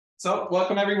So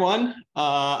welcome everyone.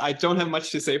 I don't have much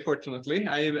to say, fortunately.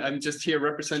 I'm just here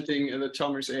representing the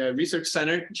Chalmers AI Research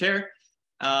Center chair,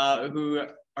 who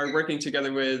are working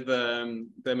together with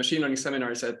the machine learning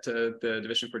seminars at the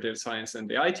Division for Data Science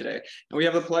and AI today. And we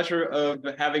have the pleasure of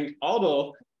having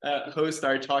Aldo host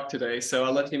our talk today. So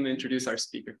I'll let him introduce our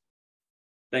speaker.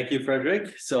 Thank you,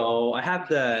 Frederick. So I have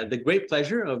the great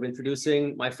pleasure of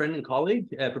introducing my friend and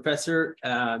colleague, Professor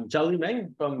Xiao-Li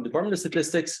Meng from the Department of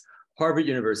Statistics, Harvard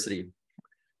University.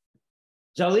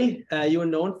 Xiao-Li, you are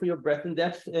known for your breadth and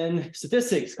depth in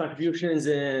statistics, contributions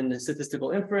in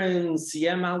statistical inference,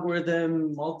 CM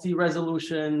algorithm,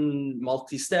 multi-resolution,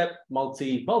 multi-step,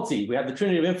 multi-multi. We have the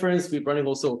Trinity of Inference. We're running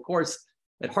also a course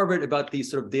at Harvard about the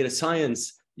sort of data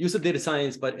science, use of data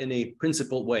science, but in a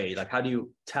principled way. Like, how do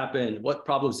you tap in? What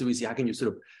problems do we see? How can you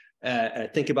sort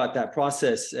of think about that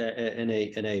process in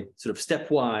a sort of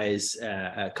stepwise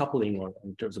coupling, or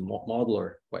in terms of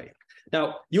modular way?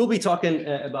 Now, you'll be talking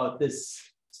about this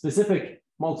specific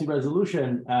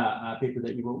multi-resolution paper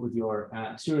that you wrote with your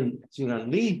student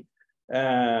Xiao-Li.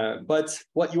 But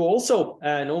what you also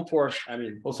known for, I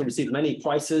mean, also received many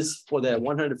prizes for the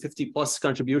 150 plus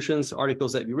contributions,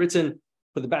 articles that you've written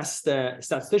for the best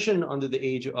statistician under the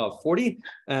age of 40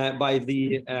 by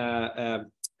the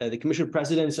Commission of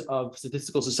Presidents of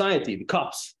Statistical Society, the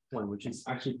COPS one, which is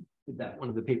actually that one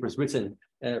of the papers written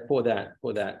for that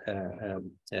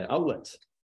outlet.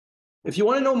 If you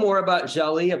want to know more about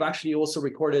Xiao-Li, I've actually also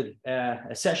recorded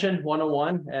a session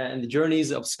 101 and the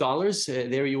journeys of scholars.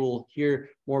 There you will hear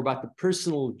more about the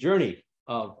personal journey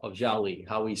of Xiao-Li,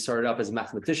 how he started up as a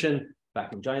mathematician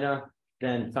back in China,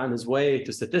 then found his way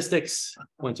to statistics,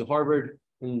 went to Harvard,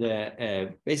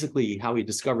 and basically how he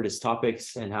discovered his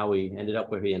topics and how he ended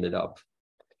up where he ended up.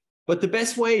 But the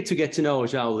best way to get to know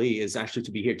Xiao-Li is actually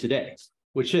to be here today,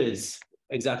 which is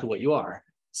exactly what you are.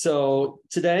 So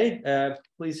today,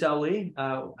 please, Xiao-Li,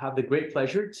 have the great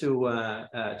pleasure to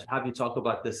have you talk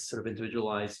about this sort of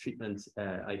individualized treatment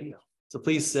idea. So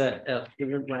please give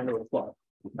your round of applause.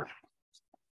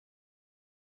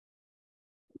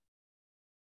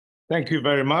 Thank you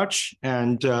very much.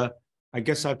 And I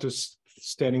guess I have to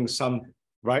standing some,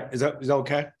 right? Is that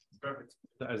okay? Perfect.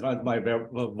 As long as my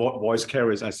voice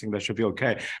carries, I think that should be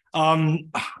okay.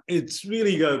 It's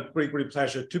really a great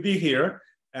pleasure to be here.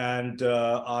 And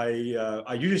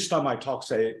I usually start my talk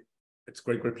say, it's a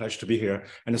great pleasure to be here.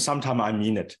 And sometimes I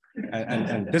mean it.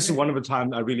 And this is one of the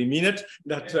times I really mean it.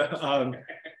 That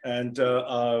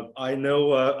I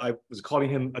know I was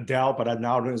calling him Adele, but I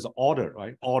now know it's Aldo,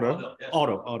 right?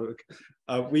 Aldo.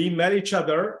 We met each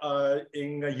other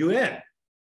in UN.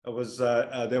 It was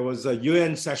there was a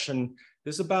UN session.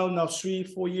 This is about now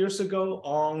 3-4 years ago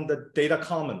on the data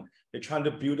common. They're trying to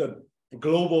build a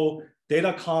global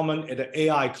data common and an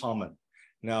AI common.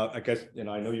 Now, I guess,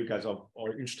 I know you guys are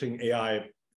interested in AI.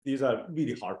 These are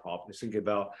really hard problems. Think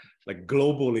about, like,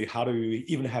 globally, how do we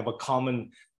even have a common,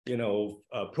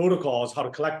 protocols, how to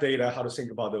collect data, how to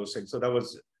think about those things. So that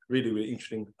was really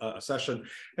interesting session.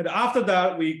 And after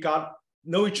that, we got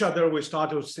know each other. We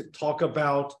started to talk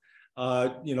about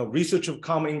research of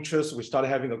common interest. We started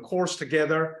having a course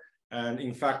together. And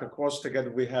in fact, the course together,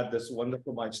 we had this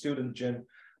wonderful, my student, Jim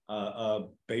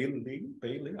Bailey,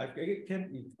 I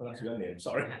can't pronounce your name,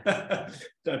 sorry.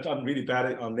 I'm really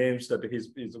bad on names, that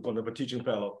he's one of a teaching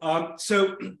fellow.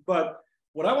 But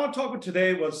what I want to talk about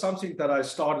today was something that I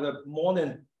started more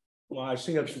than, well, I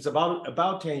think it's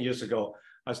about 10 years ago.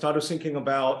 I started thinking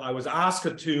about, I was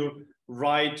asked to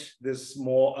write this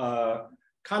more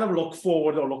kind of look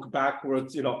forward or look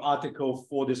backwards, article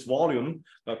for this volume,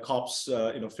 the COPS,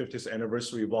 50th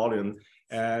anniversary volume.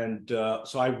 And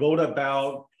so I wrote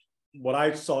about what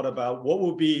I thought about what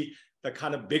would be the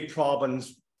kind of big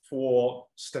problems for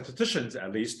statisticians,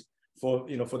 at least for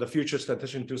the future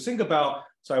statistician to think about.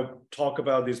 So I talk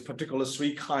about these particular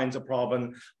 3 kinds of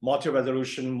problem: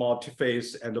 multi-resolution,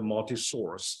 multi-phase, and the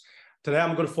multi-source. Today,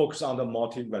 I'm going to focus on the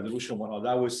multi-resolution one, although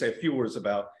I will say a few words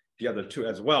about the other 2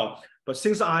 as well. But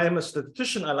since I am a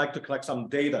statistician, I like to collect some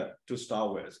data to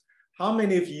start with. How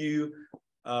many of you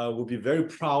would be very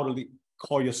proudly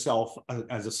call yourself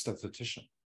as a statistician?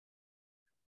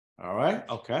 All right,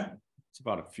 okay, it's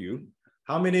about a few.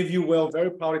 How many of you will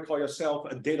very proudly call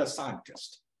yourself a data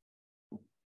scientist?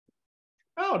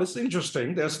 Oh, this is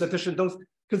interesting. There's statisticians don't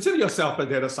consider yourself a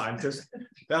data scientist.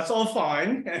 That's all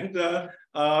fine. And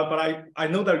but I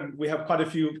know that we have quite a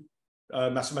few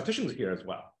mathematicians here as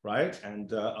well, right? And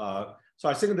so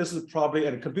I think this is probably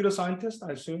a computer scientist,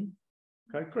 I assume.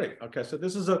 Okay, great. Okay, so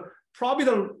this is probably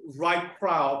the right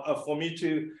crowd for me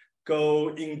to go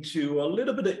into a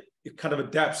little bit of kind of a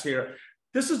depth here.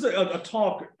 This is a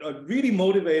talk really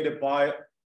motivated by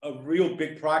a real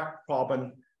big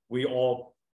problem we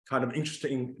all kind of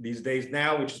interested in these days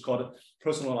now, which is called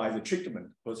personalized treatment,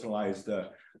 personalized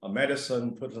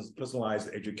medicine, personalized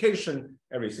education,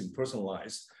 everything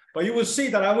personalized. But you will see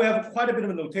that I will have quite a bit of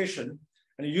a notation.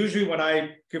 And usually when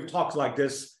I give talks like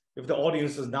this, if the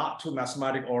audience is not too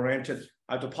mathematic oriented,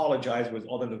 I have to apologize with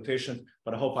all the notation,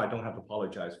 but I hope I don't have to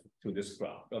apologize to this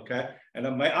crowd, okay? And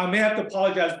I may have to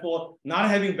apologize for not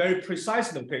having very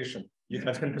precise notation. You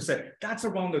guys can say, that's a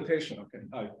wrong notation,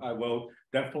 okay? I will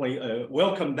definitely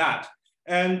welcome that.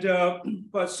 And,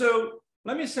 but so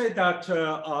let me say that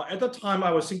at the time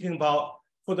I was thinking about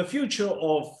for the future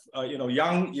of,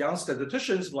 young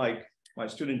statisticians like my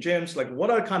student James, like what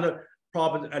are kind of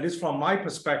problems, at least from my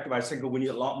perspective, I think we need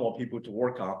a lot more people to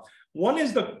work on. One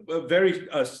is the very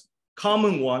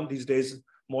common one these days,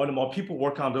 more and more people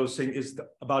work on those things, is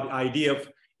about the idea of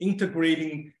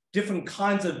integrating different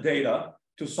kinds of data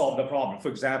to solve the problem. For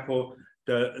example,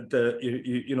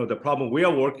 the problem we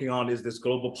are working on is this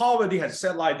global poverty, has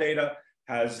satellite data,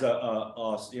 has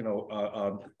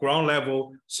ground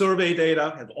level survey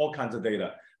data, has all kinds of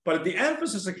data. But the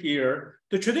emphasis here,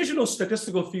 the traditional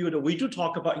statistical field, we do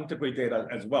talk about integrate data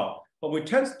as well, but we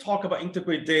tend to talk about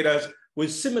integrate data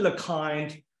with similar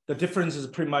kind. The difference is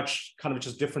pretty much kind of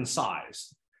just different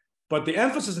size. But the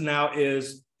emphasis now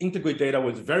is integrate data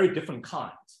with very different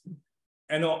kinds.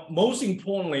 And most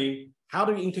importantly, how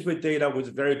do we integrate data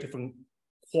with very different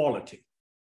quality?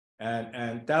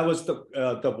 And that was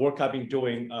the work I've been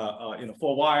doing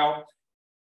for a while.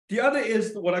 The other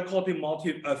is what I call the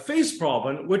multi-phase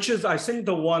problem, which is, I think,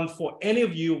 the one for any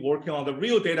of you working on the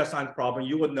real data science problem,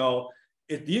 you would know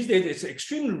these days it's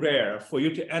extremely rare for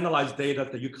you to analyze data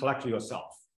that you collect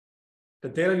yourself. The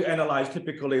data you analyze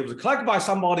typically was collected by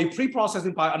somebody,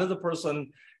 pre-processed by another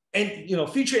person, and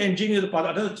feature engineered by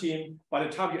another team by the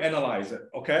time you analyze it,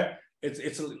 okay?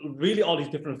 It's really all these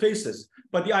different phases.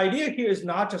 But the idea here is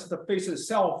not just the phase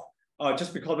itself,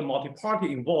 just because the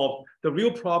multi-party involved. The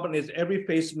real problem is every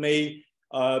phase may,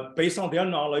 based on their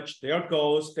knowledge, their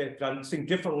goals, they've done things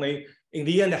differently. In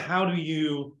the end, how do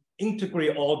you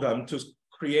integrate all of them to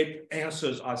create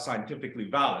answers are scientifically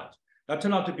valid? That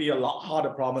turned out to be a lot harder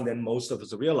problem than most of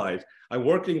us realize. I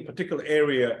work in a particular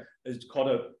area, it's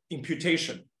called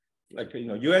imputation. Like,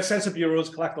 US Census bureaus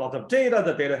collect a lot of data.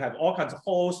 The data have all kinds of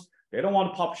holes. They don't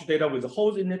want to publish data with the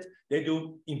holes in it. They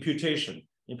do imputation.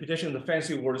 Imputation is a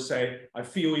fancy word to say, I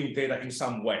fill in data in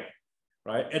some way,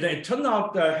 right? And it turned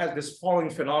out that has this following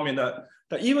phenomena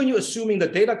that even you assuming the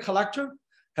data collector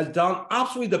has done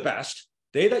absolutely the best,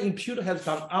 data imputer has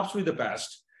done absolutely the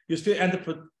best, you still end up,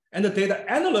 and the data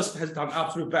analyst has done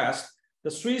absolute best.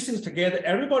 The three things together,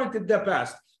 everybody did their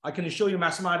best. I can show you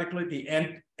mathematically, the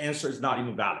end answer is not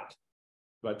even valid.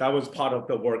 But that was part of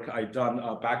the work I'd done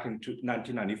back in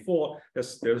 1994.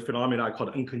 There's a phenomenon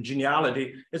called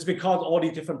uncongeniality. It's because all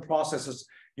these different processes,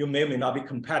 you may or may not be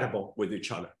compatible with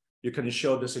each other. You can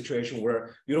show the situation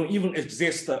where you don't even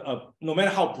exist, no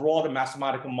matter how broad a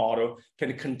mathematical model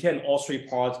can contain all three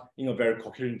parts in a very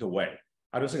coherent way.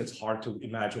 I don't think it's hard to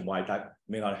imagine why that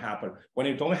may not happen. When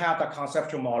you don't have that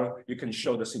conceptual model, you can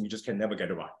show the thing, you just can never get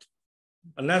it right.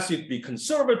 Unless you'd be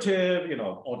conservative,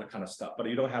 all that kind of stuff, but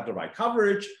you don't have the right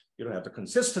coverage, you don't have the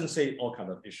consistency, all kinds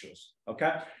of issues,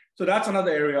 okay? So that's another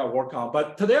area I work on.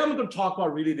 But today I'm going to talk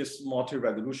about really this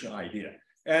multi-resolution idea.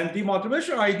 And the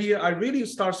multi-resolution idea, I really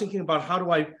start thinking about how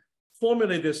do I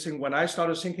formulate this thing when I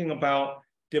started thinking about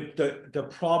the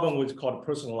problem which is called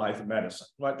personalized medicine,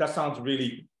 right? That sounds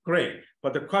really great.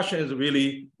 But the question is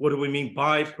really, what do we mean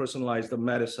by personalized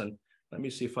medicine? Let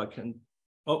me see if I can.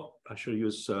 Oh, I should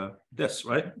use this,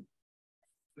 right?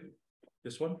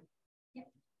 This one? Yeah.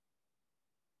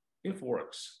 If it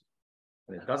works.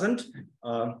 And it doesn't.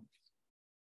 Yeah,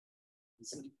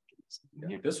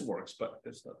 this works, but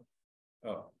this doesn't.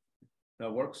 Oh,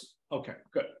 that works? Okay,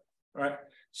 good. All right.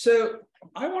 So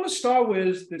I want to start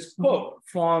with this quote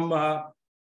from, I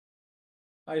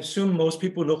assume most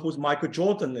people know who Michael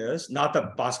Jordan is, not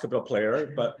the basketball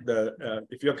player, but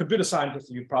if you're a computer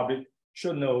scientist, you probably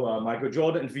should know Michael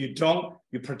Jordan. If you don't,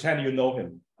 you pretend you know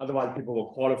him. Otherwise, people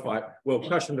will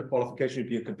question the qualification to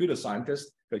be a computer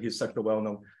scientist because he's such a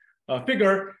well-known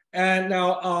figure. And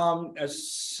now,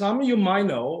 as some of you might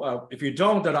know, if you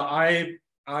don't, that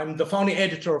I'm the founding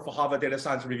editor for Harvard Data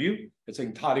Science Review. It's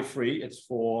entirely free. It's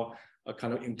for a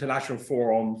kind of international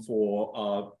forum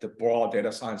for the broad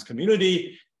data science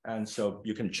community. And so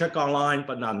you can check online,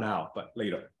 but not now, but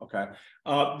later, okay?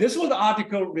 This was the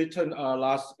article written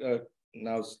last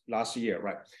year,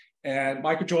 right? And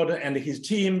Michael Jordan and his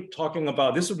team talking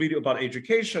about, this is really about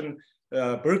education.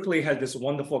 Berkeley has this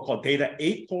wonderful called Data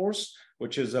 8 course,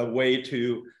 which is a way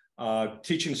to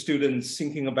teaching students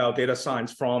thinking about data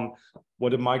science from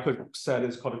what Michael said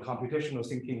is called computational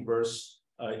thinking versus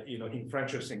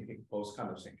inferential thinking, both kind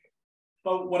of thinking.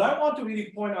 But what I want to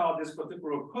really point out this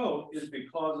particular quote is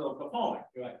because of the following,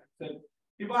 right? So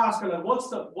people ask, like, what is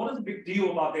the big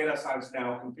deal about data science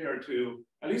now compared to,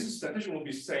 at least a statistician will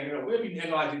be saying, we've been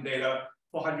analyzing data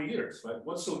for 100 years, right?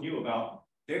 What's so new about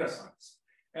data science?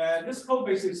 And this quote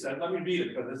basically said, let me read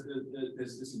it because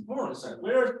this is important. It said,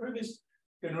 whereas previous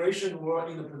generation were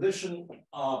in the position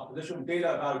of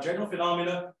data about general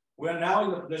phenomena, we're now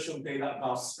in the position of data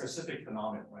about specific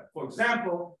phenomena, right? For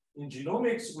example, in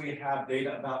genomics, we have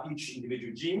data about each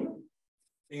individual gene.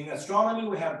 In astronomy,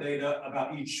 we have data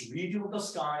about each region of the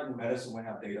sky. In medicine, we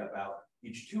have data about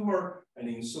each tumor. And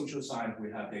in social science, we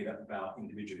have data about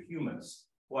individual humans.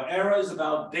 Well, era is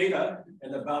about data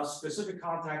and about specific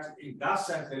context. In that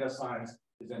sense, data science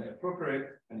is an appropriate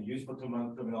and useful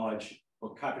terminology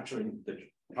for capturing the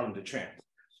current trend.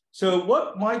 So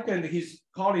what Mike and his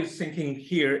colleagues thinking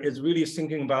here is really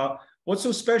thinking about what's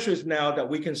so special is now that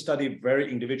we can study very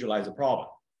individualized problem,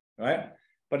 right?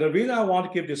 But the reason I want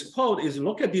to give this quote is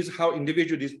look at these, how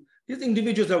these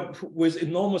individuals are with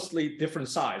enormously different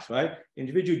size, right?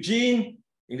 Individual gene,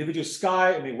 individual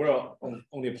sky. I mean, we're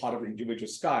only a part of the individual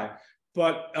sky,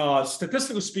 but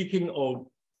statistically speaking, or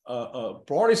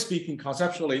broadly speaking,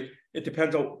 conceptually, it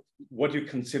depends on what you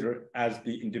consider as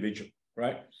the individual,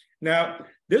 right? Now,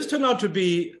 this turned out to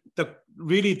be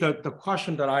really the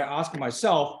question that I asked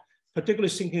myself, particularly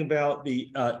thinking about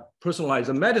the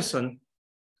personalized medicine,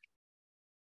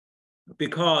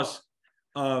 because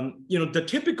the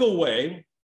typical way,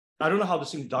 I don't know how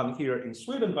this is done here in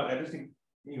Sweden, but everything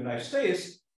in the United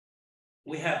States,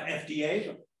 we have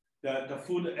FDA, the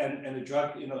Food and the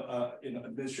Drug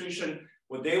Administration,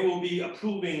 where they will be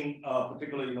approving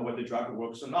particularly whether the drug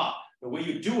works or not. The way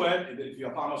you do it, if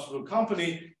you're a pharmaceutical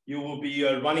company, you will be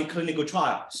running clinical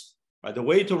trials. Right? The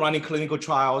way to running clinical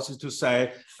trials is to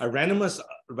say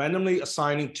randomly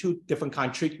assigning two different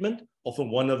kind of treatment. Often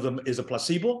one of them is a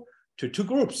placebo to two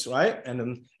groups, right?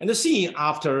 And to see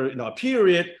after a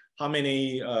period how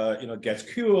many gets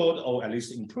cured or at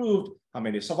least improved, how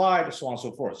many survive, so on and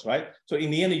so forth, right? So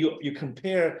in the end, you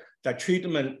compare that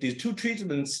treatment, these two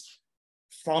treatments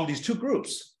from these two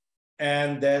groups,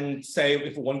 and then say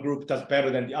if one group does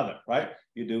better than the other, right?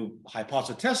 You do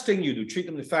hypothesis testing, you do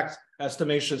treatment effects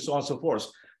estimation, so on and so forth.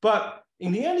 But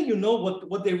in the end,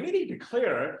 what they really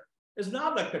declare is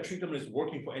not like the treatment is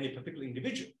working for any particular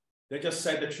individual. They just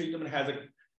say the treatment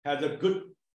has a good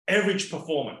average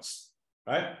performance,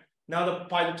 right? Now,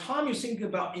 by the time you think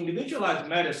about individualized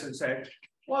medicine, say,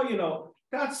 well,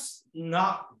 that's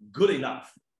not good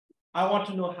enough. I want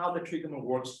to know how the treatment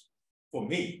works for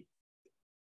me.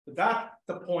 That's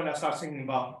the point I start thinking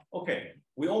about, okay,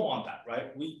 we all want that,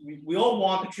 right? We all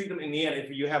want the treatment in the end. If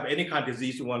you have any kind of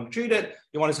disease, you want to treat it.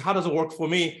 You want to say, how does it work for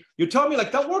me? You tell me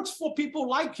like that works for people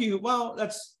like you. Well,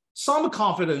 that's some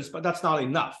confidence, but that's not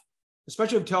enough.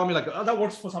 Especially if you tell me like, oh, that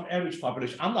works for some average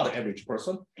population. I'm not an average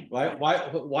person, right?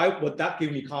 Why would that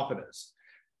give me confidence?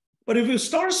 But if you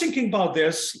start thinking about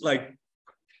this, like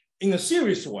in a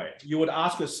serious way, you would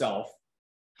ask yourself,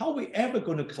 how are we ever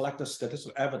going to collect the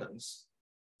statistical evidence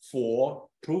for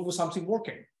proof of something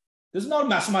working? This is not a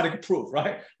mathematical proof,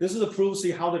 right? This is a proof to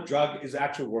see how the drug is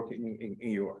actually working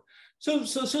in your. So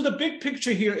the big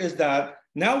picture here is that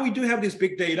now we do have this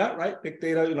big data, right? Big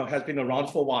data, has been around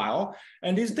for a while,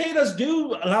 and these data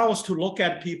do allow us to look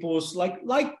at people's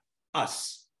like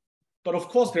us. But of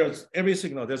course, there's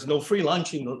everything. There's no free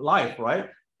lunch in life, right?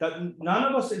 That none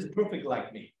of us is perfect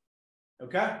like me.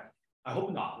 Okay, I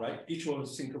hope not, right? Each one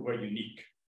is think we're unique,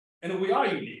 and we are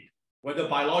unique, whether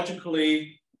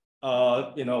biologically,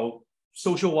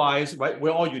 social-wise, right?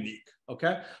 We're all unique.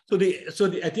 Okay, so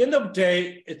at the end of the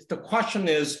day, the question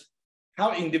is,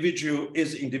 how individual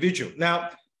is individual?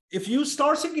 Now, if you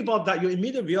start thinking about that, you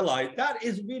immediately realize that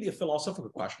is really a philosophical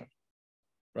question,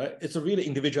 right? It's a really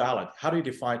individuality. How do you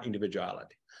define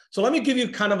individuality? So let me give you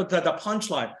kind of the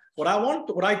punchline. What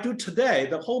I do today,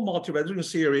 the whole multi-resolution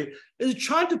theory, is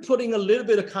trying to put in a little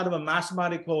bit of kind of a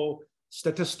mathematical,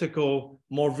 statistical,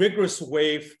 more rigorous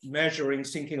way of measuring,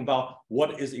 thinking about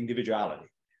what is individuality.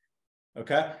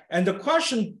 Okay, and the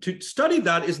question to study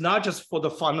that is not just for the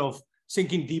fun of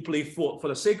thinking deeply for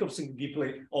the sake of thinking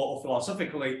deeply or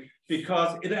philosophically,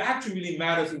 because it actually really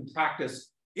matters in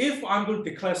practice. If I'm going to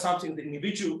declare something the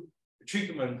individual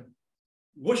treatment,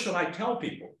 what should I tell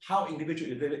people? How individual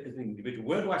is an individual?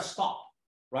 Where do I stop?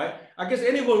 Right? I guess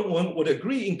anyone would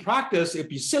agree in practice, it'd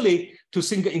be silly to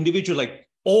think an individual like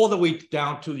all the way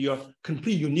down to your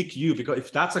complete unique you, because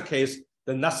if that's the case,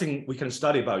 then nothing we can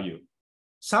study about you.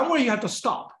 Somewhere you have to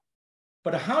stop.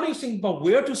 but how do you think about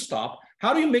where to stop?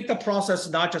 How do you make the process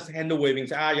not just hand waving,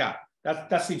 say, yeah,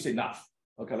 that seems enough.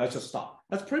 Okay, let's just stop.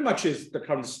 That's pretty much is the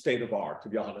current state of art, to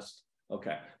be honest.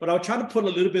 Okay, but I'll try to put a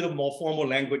little bit of more formal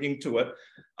language into it.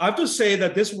 I have to say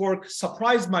that this work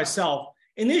surprised myself.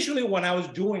 Initially, when I was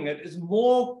doing it, it's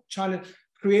more trying to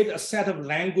create a set of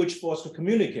language for us to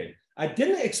communicate. I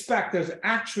didn't expect there's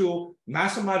actual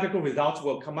mathematical results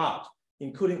will come out,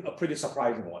 including a pretty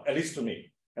surprising one, at least to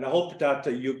me. And I hope that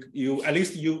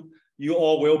you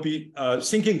all will be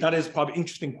thinking that is probably an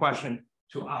interesting question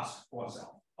to ask for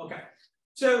yourself. Okay,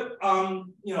 so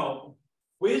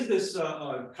with this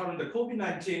current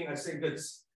COVID-19, I think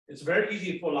it's very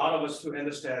easy for a lot of us to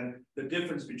understand the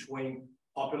difference between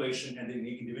population and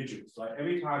the individuals. Like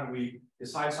every time we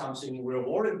decide something, we're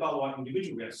worried about what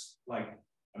individual is. Like,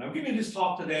 and I'm giving this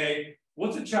talk today,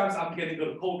 what's the chance I'm getting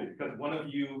to COVID? Because one of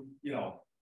you,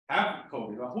 have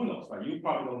COVID, or who knows, right? You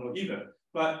probably don't know either.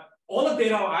 But all the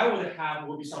data I would have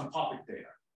will be some public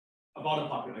data about the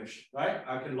population, right?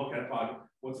 I can look at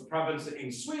what's the prevalence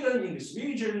in Sweden, in these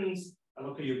regions. I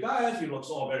look at you guys, you look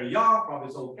all very young, probably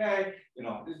it's okay.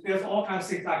 There's all kinds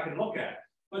of things I can look at.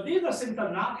 But these are things that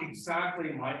are not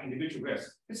exactly my individual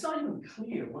risk. It's not even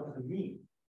clear what does it mean.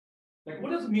 Like,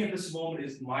 what does it mean at this moment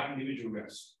is my individual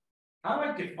risk? How do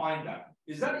I define that?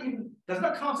 Does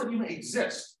that concept even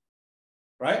exist?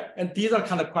 Right? And these are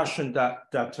kind of questions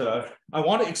that I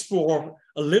want to explore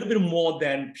a little bit more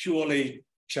than purely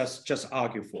just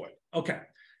argue for it. Okay.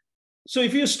 So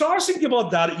if you start thinking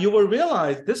about that, you will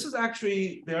realize this is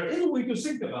actually, there is a way to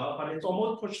think about, but it's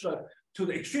almost pushed to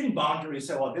the extreme boundary.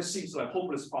 Say, well, this seems like a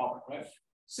hopeless problem, right?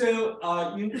 So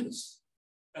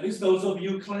at least those of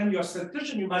you claim you're a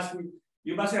statistician, you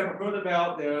must have heard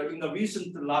about there in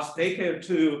the last decade or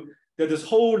two, there's this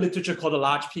whole literature called the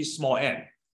large P small n.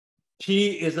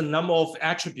 P is the number of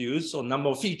attributes or number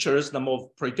of features, number of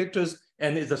predictors,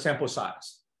 and is the sample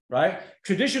size, right?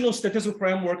 Traditional statistical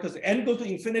framework is n goes to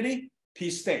infinity, P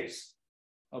stays,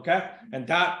 okay? And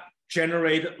that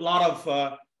generated a lot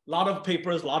of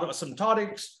papers, a lot of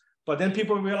asymptotics, but then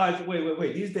people realize,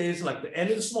 wait, these days, like the n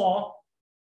is small,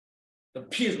 the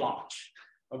P is large,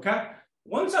 okay?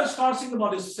 Once I start thinking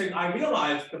about this thing, I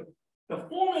realized the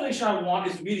formulation I want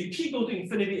is really P goes to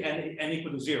infinity and n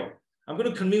equal to 0. I'm going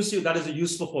to convince you that is a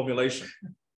useful formulation,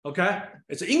 okay?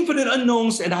 It's infinite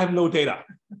unknowns and I have no data,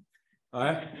 all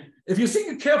right? If you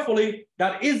think carefully,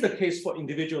 that is the case for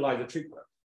individualized treatment.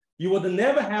 You would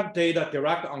never have data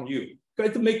direct on you.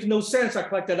 It makes no sense I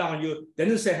collect data on you, then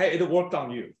you say, hey, it worked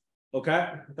on you,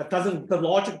 okay? The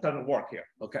logic doesn't work here,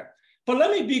 okay? But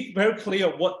let me be very clear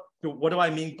what do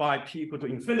I mean by P equal to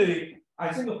infinity?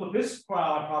 I think for this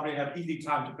crowd, I probably have easy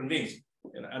time to convince.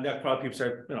 And that crowd people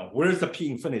say, where is the P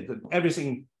infinity?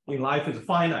 Everything in life is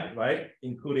finite, right?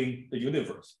 Including the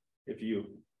universe, if you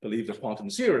believe the quantum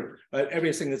theory, right?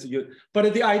 Everything is you.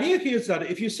 But the idea here is that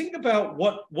if you think about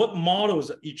what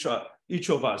models each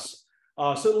of us,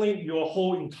 certainly your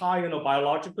whole entire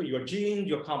biological, your genes,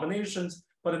 your combinations,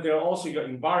 but there are also your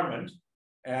environment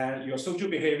and your social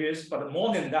behaviors. But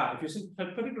more than that, if you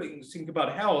particularly think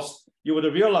about health, you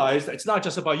would realize that it's not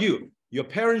just about you. Your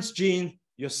parents' gene,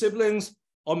 your siblings,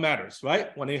 all matters,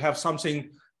 right? When you have something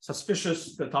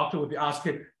suspicious, the doctor would be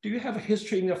asking, do you have a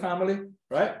history in your family,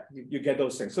 right? You get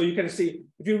those things. So you can see,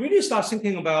 if you really start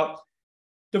thinking about,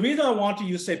 the reason I want to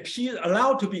use, say, P is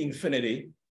allowed to be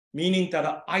infinity, meaning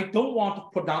that I don't want to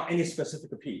put down any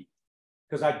specific P,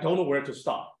 because I don't know where to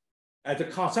stop. As a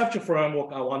conceptual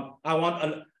framework, I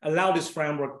want allow this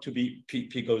framework to be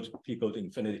P goes to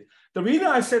infinity. The reason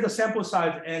I say the sample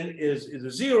size n is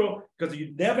 0, because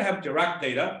you never have direct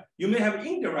data. You may have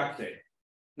indirect data.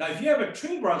 Now, if you have a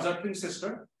twin brother, twin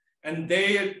sister, and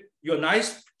you're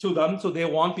nice to them, so they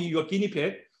won't be your guinea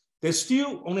pig, they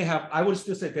still only have, I would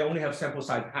still say they only have sample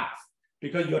size half,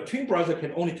 because your twin brother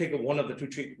can only take one of the two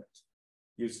treatments.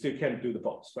 You still can't do the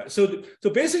both, right? So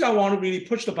basically, I want to really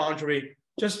push the boundary.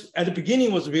 Just at the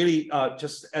beginning was really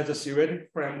just as a theoretical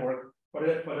framework, but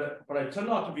it turned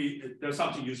out to be, there's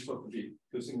something useful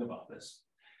to think about this.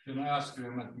 Can I ask you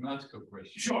a mathematical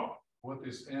question? Sure. What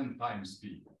is n times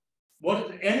p? What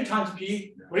is n times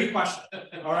p? Yeah. Great question.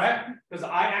 All right, because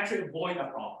I actually avoid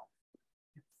that problem.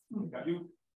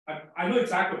 I know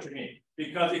exactly what you mean,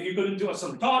 because if you're going to do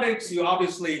asymptotics, you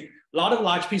obviously, a lot of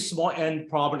large p small n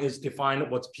problem is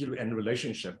defined what's p to n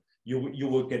relationship. You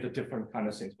will get a different kind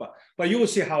of things, but you will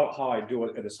see how I do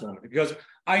it at this moment, because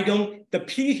the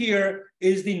P here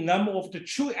is the number of the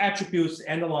true attributes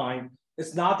and the line.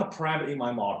 It's not the parameter in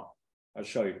my model. I'll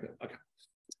show you. Okay.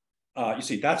 You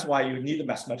see, that's why you need a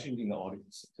mathematician in the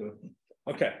audience.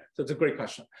 Okay, so it's a great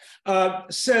question.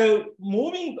 So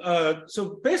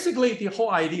basically the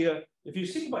whole idea if you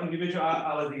think about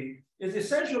individuality, it's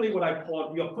essentially what I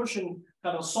call you're pushing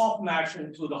kind of soft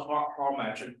matching to the hard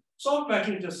matching. Soft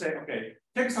matching just say, okay,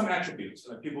 take some attributes,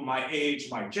 like people my age,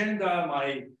 my gender,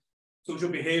 my social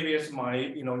behaviors,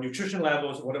 my nutrition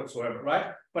levels, whatsoever, right?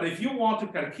 But if you want to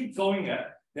kind of keep going it,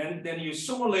 then you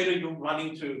sooner or later you run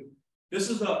into this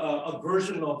is a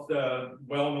version of the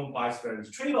well-known Bias-Variance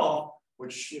trade-off,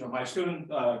 which my student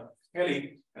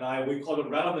Xiao-Li and we call it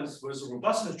relevance versus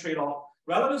robustness trade-off.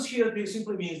 Relevance here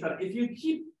simply means that if you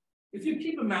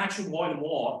keep matching more and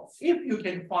more, if you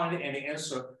can find any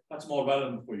answer that's more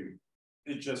relevant for you,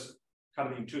 it just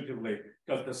kind of intuitively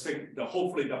because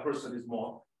hopefully that person is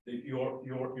more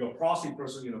your proxy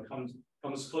person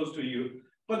comes close to you.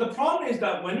 But the problem is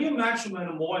that when you match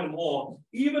them more and more,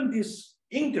 even this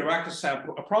indirect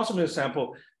sample, approximate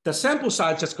sample, the sample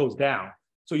size just goes down.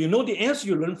 So the answer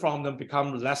you learn from them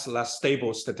become less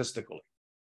stable statistically,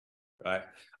 right?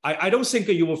 I don't think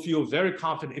that you will feel very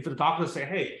confident if the doctor say,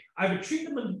 hey, I have a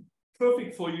treatment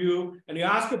perfect for you, and you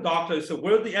ask the doctor, so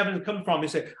where did the evidence come from? He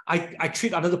say, I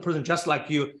treat another person just like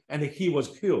you, and he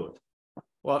was cured.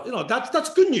 Well,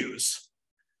 that's good news,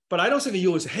 but I don't think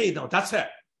you would say, hey, no, that's it,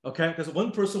 okay? Because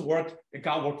one person worked, it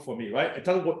got work for me, right? It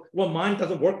doesn't work. Well, mine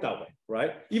doesn't work that way,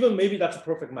 right? Even maybe that's a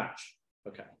perfect match,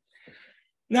 okay?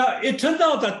 Now, it turns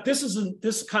out that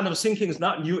this kind of thinking is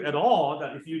not new at all,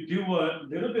 that if you do a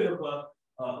little bit of a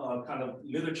kind of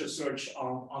literature search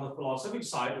on the philosophic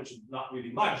side, which is not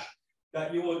really much,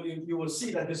 that you will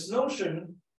see that this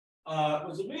notion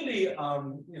was really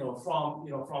from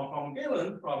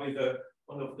Galen, probably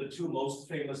one of the two most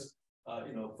famous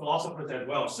philosophers as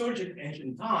well, surgeon in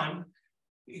ancient time.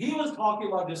 He was talking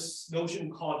about this notion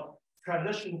called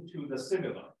transition to the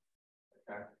similar.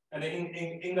 Okay? And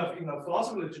in the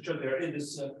philosophy literature, there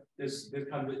is this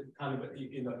kind of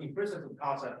empiricism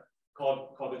concept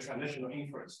called the transitional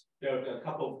inference. There are a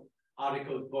couple of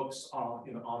articles, books on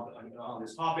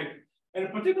this topic. And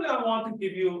particularly, I want to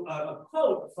give you a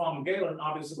quote from Galen.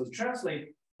 Obviously, was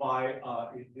translated by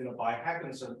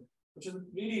Hackinson, which is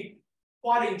really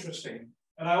quite interesting.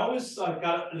 And I always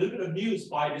got a little bit amused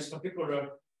by this particular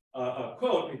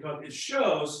quote because it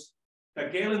shows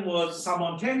that Galen was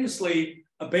simultaneously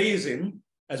a Bayesian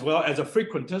as well as a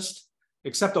frequentist,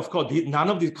 except of course none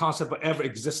of these concepts ever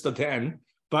existed then.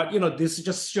 But this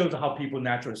just shows how people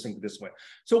naturally think this way.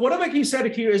 So whatever he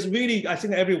said here is really, I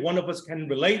think every one of us can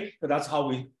relate. That's how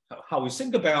we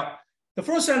think about. The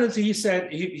first sentence he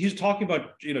said, he's talking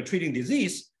about treating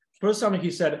disease. First sentence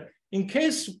he said, in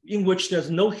case in which there's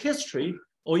no history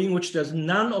or in which there's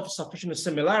none of sufficient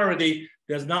similarity,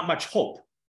 there's not much hope.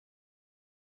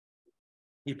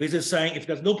 He's basically saying if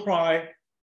there's no prior,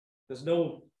 there's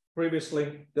no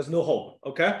previously, there's no hope.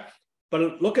 Okay,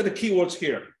 but look at the keywords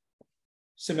here.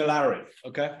 Similarity,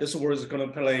 okay? This word is going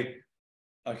to play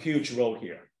a huge role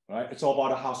here, right? It's all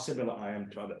about how similar I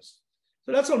am to others.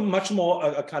 So that's a much more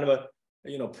a kind of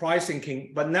a price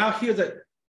thinking. But now here the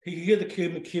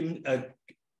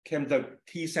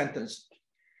key sentence.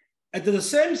 And the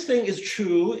same thing is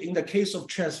true in the case of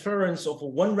transference of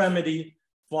one remedy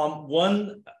from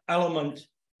one element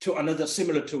to another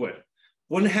similar to it.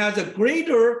 One has a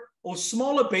greater or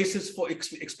smaller basis for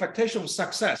expectation of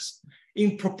success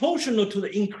in proportional to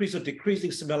the increase or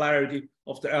decreasing similarity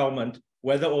of the element,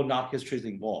 whether or not history is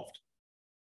involved.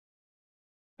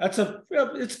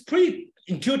 It's pretty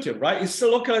intuitive, right? It's to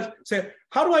look at, say,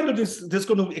 how do I know this is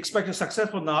going to expect a success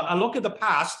or not? I look at the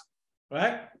past,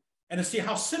 right? And see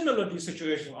how similar these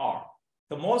situations are.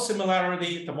 The more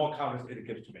similarity, the more confidence it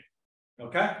gives to me,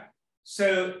 okay?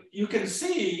 So you can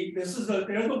see there's a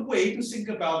way to think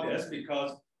about this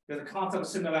because there's a concept of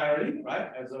similarity, right?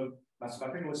 That's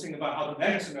I think we're thinking about how to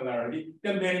measure similarity.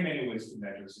 There are many, many ways to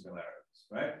measure similarities,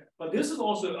 right? But this is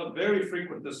also a very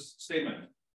frequent statement.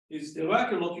 Is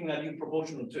directly looking at in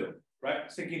proportional to, right?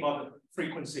 Thinking about the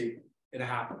frequency it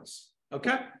happens,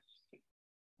 okay?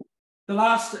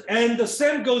 And the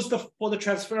same goes for the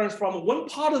transference from one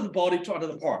part of the body to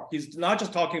another part. He's not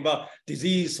just talking about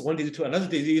disease, one disease to another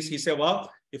disease. He said, well,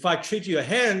 if I treat your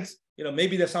hands,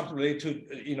 maybe there's something related to,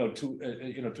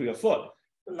 to your foot.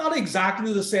 Not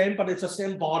exactly the same, but it's the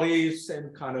same body, same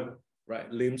kind of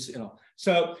limbs,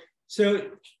 So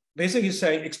basically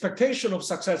saying expectation of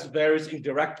success varies in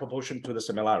direct proportion to the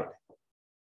similarity.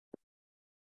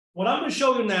 What I'm going to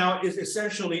show you now is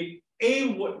essentially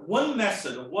one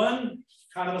method, one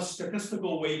kind of a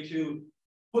statistical way to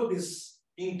put this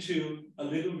into a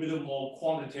little bit more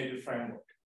quantitative framework.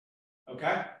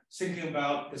 Okay, thinking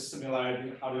about the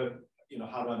similarity, how do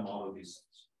I model these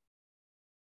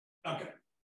things? Okay.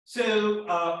 So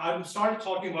I started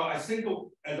talking about, I think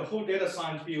as a whole data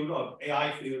science field or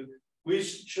AI field, we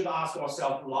should ask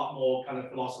ourselves a lot more kind of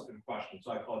philosophical questions.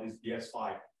 So I call these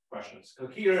DS5 questions. So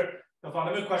here, the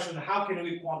fundamental question, how can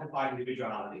we quantify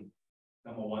individuality?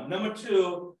 Number one. Number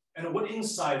two, and what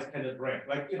insights can it bring?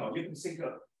 Like, you know, you can think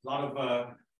a lot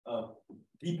of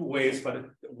deep ways, but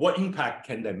what impact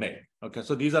can they make? Okay,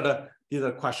 so these are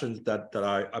questions that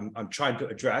I'm trying to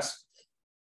address.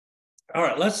 All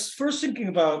right, let's first thinking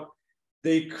about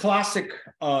the classic,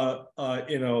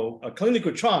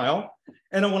 clinical trial.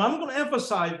 And when I'm going to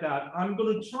emphasize that, I'm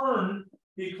going to turn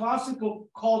the classical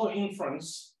causal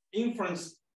inference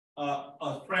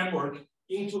framework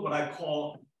into what I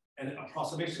call an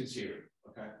approximation theory.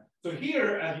 Okay, so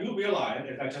here, as you realize,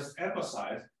 as I just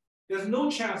emphasized, there's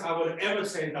no chance I would ever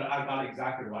say that I got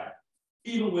exactly right,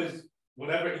 even with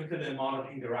whatever infinite amount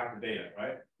of indirect data,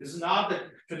 right? This is not the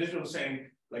traditional saying,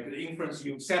 like the inference,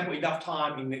 you sample enough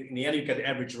time, in the end you get the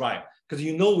average right. Because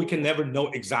you know we can never know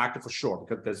exactly for sure,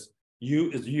 because there's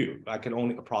U is U. I can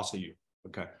only approximate U,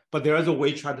 okay? But there is a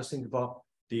way trying to think about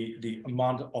the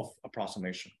amount of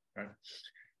approximation, right?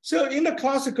 So in the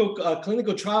classical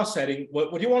clinical trial setting,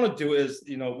 what you want to do is,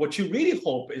 what you really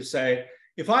hope is say,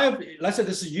 if I have, let's say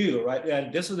this is you, right?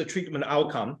 And this is the treatment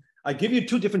outcome. I give you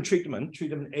two different treatment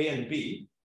A and B.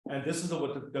 And this is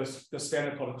what the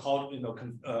standard called,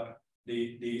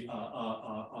 the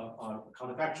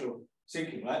counterfactual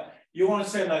thinking, right? You want to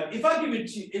say like, if I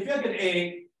get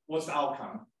A, what's the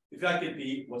outcome? If I get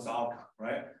B, what's the outcome,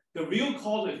 right? The real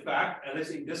causal effect, at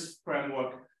least in this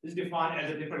framework, is defined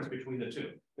as a difference between the two.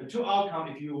 The two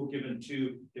outcomes if you were given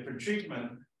two different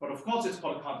treatment, but of course it's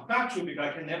called counterfactual because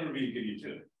I can never really give you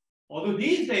two. Although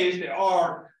these days there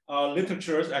are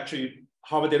literatures, actually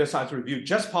Harvard Data Science Review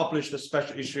just published a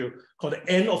special issue called the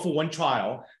N of one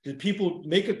trial. That people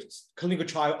make a clinical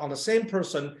trial on the same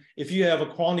person. If you have a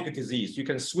chronic disease, you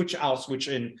can switch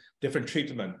in different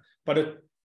treatment. But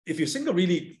if you think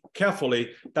really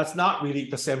carefully, that's not really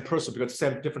the same person because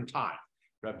same different time.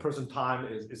 Right? Person time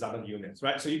is other units,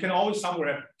 right? So you can always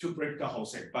somewhere to break the whole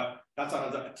thing, but that's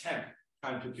another attempt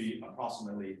trying to be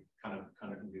approximately kind of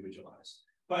individualized.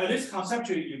 But at least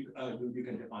conceptually, you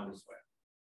can define this way.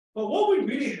 But what we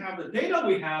really have, the data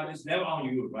we have is never on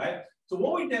you, right? So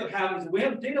what we have is we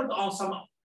have data on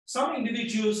some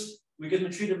individuals, we give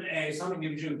them treatment A, some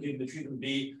individuals give the treatment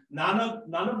B. None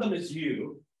of them is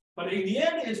you. But in the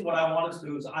end is what I want to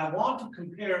do is I want to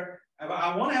compare,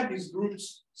 I want to have these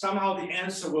groups, somehow the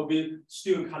answer will be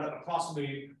still kind of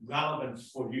approximately relevant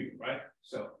for you, right?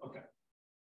 So, okay.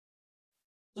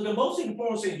 So the most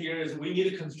important thing here is we need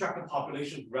to construct a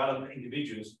population of relevant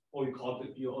individuals, or you call the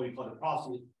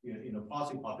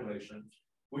proxy population,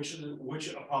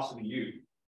 which approximate you.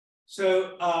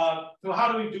 So, so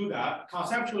how do we do that?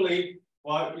 Conceptually,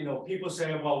 well, people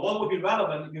say, well, what would be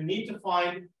relevant? You need to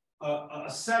find a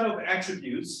set of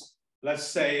attributes. Let's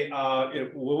say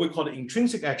what we call the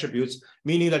intrinsic attributes,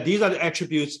 meaning that these are the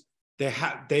attributes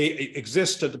they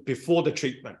existed before the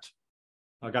treatment.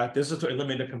 Okay, this is to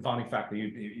eliminate the confounding factor.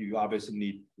 You obviously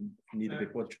need a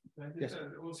bit more. Yes.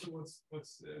 Also, what's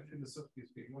philosophically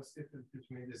speaking, what's different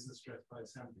between this and stratified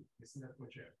sampling? Isn't that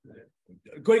what you have today?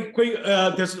 Great.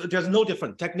 There's no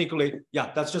different. Technically,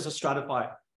 yeah, that's just a stratified.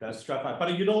 That's stratified.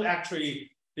 But you don't actually.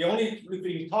 If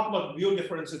you talk about real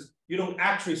differences, you don't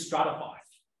actually stratify,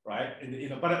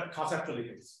 right? But conceptually,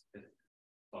 it's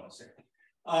not the same.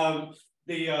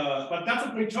 But that's a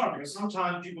great chart because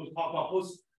sometimes people talk about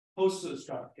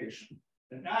post-stratification,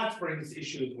 and that brings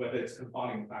issues whether it's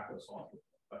confounding factors or not.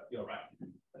 But you're right.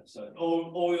 That's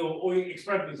or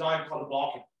express design called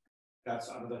blocking. That's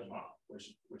another term,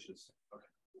 which is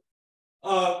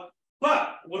okay.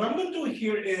 But what I'm going to do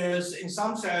here is, in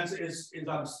some sense, is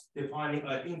I'm defining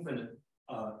an infinite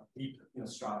deep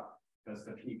strata because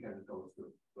the P can go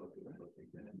through.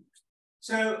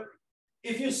 So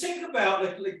if you think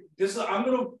about like this, I'm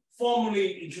going to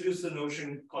formally introduce the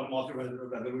notion called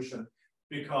multi-resolution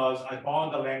because I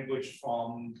borrowed the language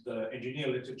from the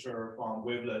engineering literature from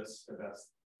wavelets. That's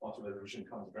multi-resolution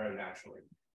comes very naturally.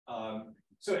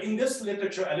 So in this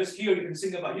literature, at least here, you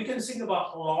can think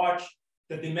about how large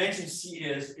the dimension C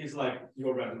is like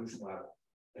your resolution level,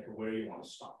 like where you want to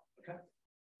stop. Okay.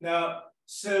 Now,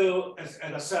 so as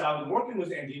I said, I was working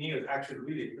with engineers actually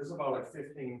really, this is about like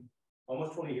 15,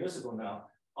 almost 20 years ago now,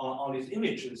 on these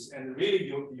images, and really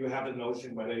you have the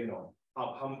notion whether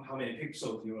how many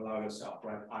pixels you allow yourself,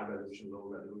 right? High resolution, low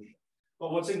resolution.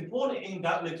 But what's important in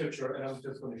that literature, and I'm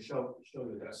just going to show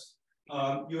you this.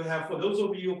 You have, for those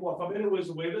of you who are familiar with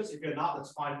wavelets, if you're not,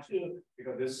 that's fine too,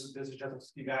 because this is just a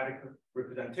schematic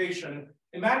representation.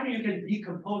 imagine you can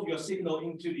decompose your signal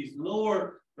into these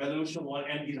lower resolution one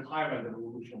and these higher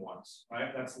resolution ones,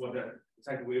 right? That's what the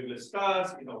second wavelets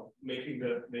does,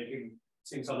 making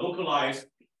things are localized.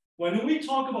 When we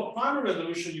talk about primary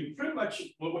resolution, you pretty much,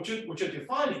 what you're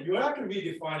defining, you're actually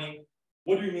redefining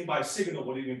what do you mean by signal,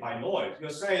 what do you mean by noise? You're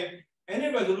saying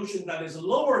any resolution that is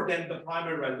lower than the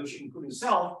primary resolution, including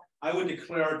self, I would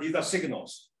declare these are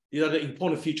signals. These are the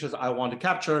important features I want to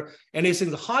capture.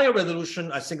 Anything higher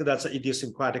resolution, I think that's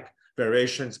idiosyncratic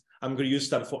variations. I'm going to use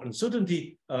that for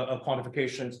uncertainty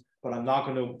quantifications, but I'm not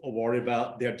going to worry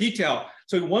about their detail.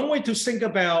 So one way to think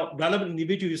about relevant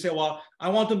individuals, you say, well, I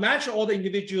want to match all the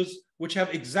individuals which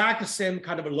have exact same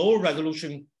kind of a lower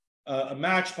resolution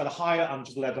match, but higher, I'm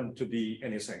just let them to be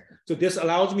anything. So this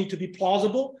allows me to be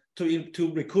plausible,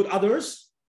 to recruit others,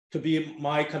 to be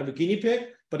my kind of a guinea pig,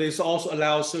 but it also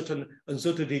allows certain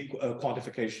uncertainty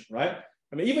quantification, right?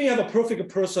 I mean, even you have a perfect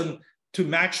person to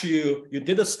match you, you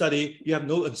did a study, you have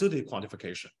no uncertainty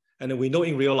quantification. And then we know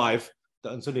in real life,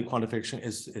 the uncertainty quantification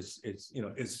is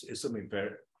something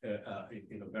very,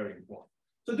 very important.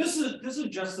 So this is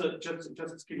just a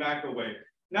schematic way.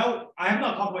 Now, I have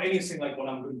not talked about anything like what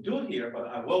I'm going to do here, but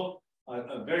I will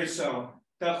very soon.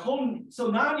 So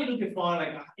now I need to define,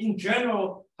 like, in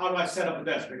general, how do I set up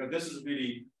this? Because this is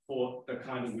really for the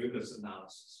kind of wavelets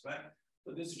analysis, right?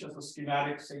 So this is just a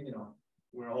schematic thing,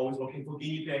 we're always looking for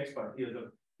guinea pigs, but here's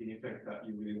a guinea pig that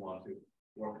you really want to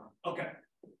work on. Okay.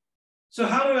 So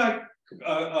how do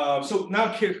I, so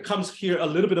now comes here a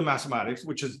little bit of mathematics,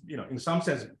 which is, in some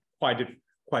sense, quite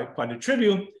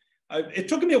trivial. It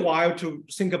took me a while to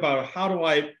think about how do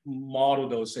I model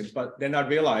those things, but then I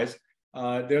realized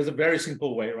there's a very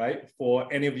simple way, right?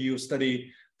 For any of you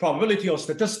study probability or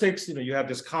statistics, you have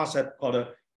this concept called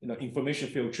information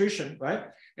filtration, right?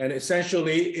 And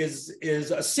essentially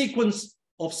is a sequence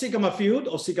of sigma field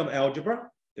or sigma algebra,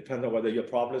 depending on whether you're a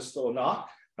probabilist or not,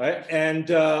 right? And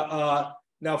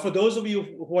now for those of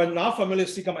you who are not familiar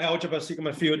with sigma algebra,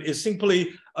 sigma field is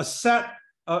simply a set,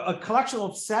 a collection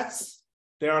of sets.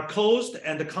 They are closed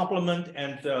and the complement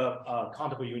and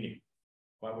countable union,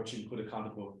 right? Which include a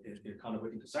countable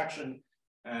intersection.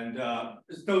 And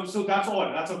so that's all.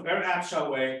 That's a very abstract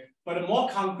way, but a more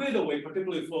concrete way,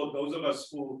 particularly for those of us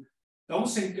who don't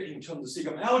think in terms of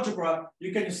sigma algebra,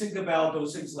 you can think about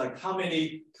those things like how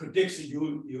many predictors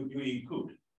you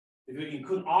include. If you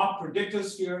include all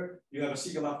predictors here, you have a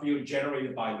sigma field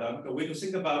generated by them. The way to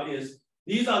think about it is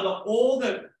these are all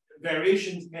the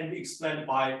variations can be explained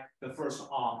by the first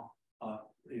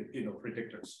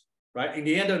predictors. Right. In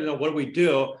the end, what we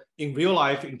do in real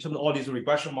life, in terms of all these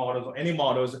regression models or any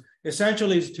models,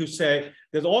 essentially is to say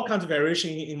there's all kinds of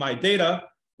variation in my data.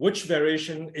 Which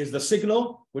variation is the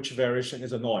signal? Which variation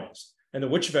is a noise? And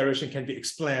which variation can be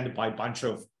explained by a bunch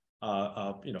of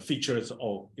features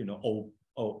or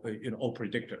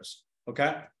predictors.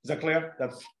 Okay, is that clear?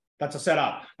 That's a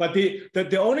setup. But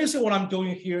the only thing what I'm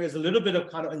doing here is a little bit of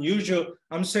kind of unusual.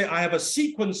 I'm saying I have a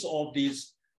sequence of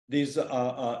these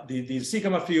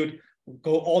sigma field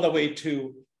go all the way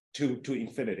to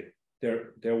infinity.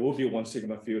 There will be one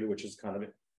sigma field which is kind of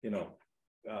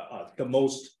the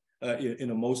most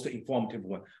most informative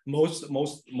one,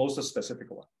 most specific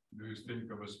one. Do you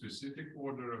think of a specific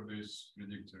order of these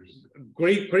predictors?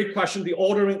 Great question. The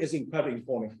ordering is incredibly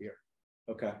informing here.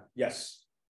 Okay. Yes,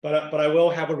 but I will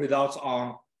have a results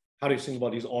on how do you think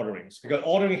about these orderings, because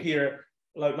ordering here.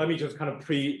 Let me just kind of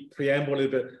preamble a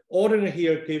little bit. Ordering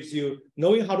here gives you,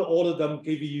 knowing how to order them,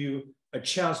 give you a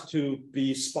chance to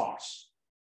be sparse.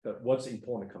 That what's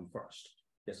important come first.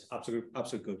 Yes,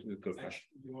 absolutely good question.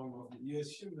 You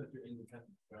assume that you're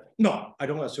independent, right? No, I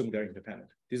don't assume they're independent.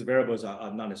 These variables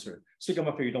are not necessary.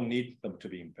 Sigma field, you don't need them to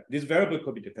be independent. These variables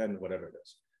could be dependent, whatever it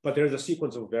is. But there's a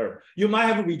sequence of variables. You might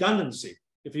have redundancy.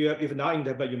 If not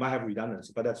independent, you might have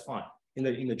redundancy, but that's fine. In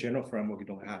the general framework, you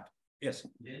don't have. Yes.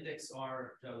 The index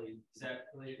R, Xiao-Li, is that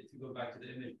related to go back to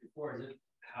the image before? Is it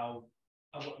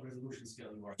what resolution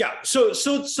scale you are? Yeah. So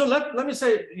let me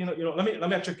say, let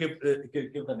me actually give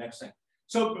the next thing.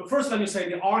 So first, let me say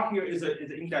the R here is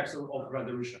an index of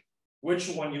resolution. Which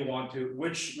one you want to,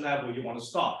 which level you want to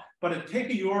stop. But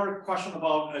take your question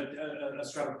about a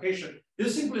stratification.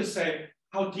 This simply say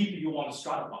how deep you want to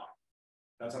stratify.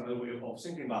 That's another way of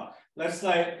thinking about. Let's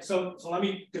say, so let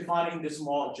me define in this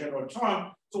more general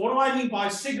term. So what do I mean by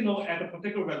signal at a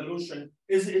particular resolution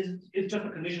is just a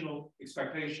conditional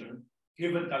expectation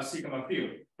given that sigma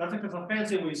field. That's because a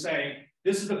fancy way of saying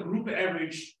this is the group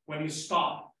average when you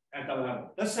stop at that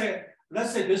level. Let's say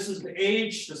this is the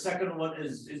age, the second one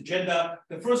is gender.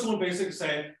 The first one basically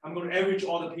say I'm going to average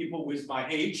all the people with my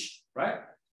age, right?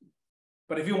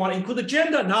 But if you want to include the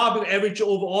gender, now I average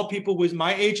over all people with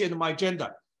my age and my gender.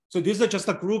 So these are just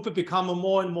a group that become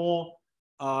more and more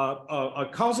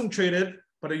concentrated,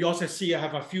 but you also see I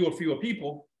have a fewer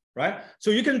people, right?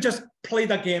 So you can just play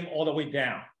the game all the way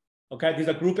down. Okay, these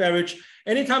are group average.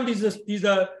 Anytime these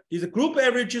are group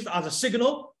averages are the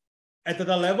signal at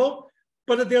the level,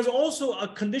 but there's also a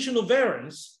conditional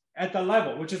variance at the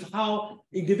level, which is how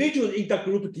individual in the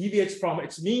group deviates from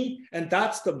its mean, and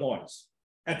that's the noise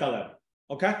at the level.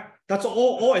 Okay, that's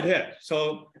all it is.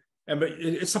 So, and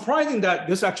it's surprising that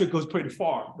this actually goes pretty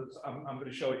far. But I'm going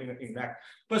to show it in that.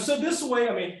 But so this way,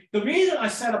 I mean, the reason I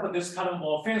set up this kind of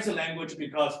more fancy language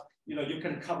because you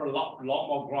can cover a lot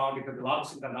more ground because a lot of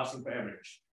things are not super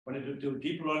average. When you do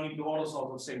deep learning, do all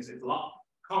sorts of things, it's a lot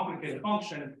complicated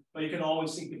function, but you can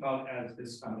always think about it as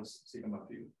this kind of sigma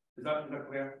view. Is that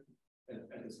clear?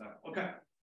 At this level. Okay.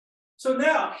 So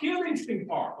now here's the interesting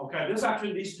part. Okay, this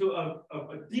actually leads to a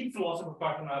deep philosophical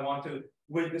question I want to,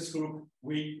 with this group,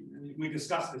 we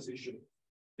discuss this issue.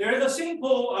 There is a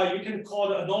simple, you can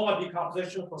call it ANOVA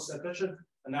decomposition for statistician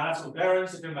analysis of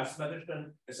variance. If you're a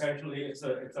mathematician, essentially it's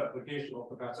an application of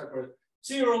the Bias-Variance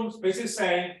theorems, basically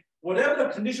saying whatever the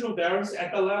conditional variance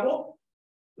at the level,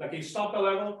 like you stop the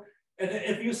level, and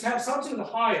if you have something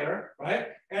higher, right,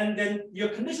 and then your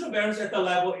conditional variance at the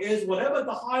level is whatever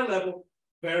the high level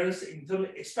variance in terms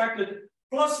of expected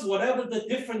plus whatever the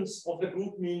difference of the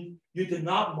group mean, you did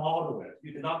not model it,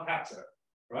 you did not capture,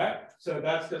 right? So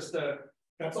that's just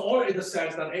that's all in the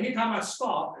sense that anytime I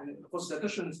stop, and for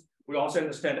statisticians, we also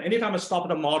understand anytime I stop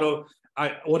the model,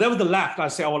 whatever the left, I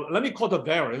say, well, let me call the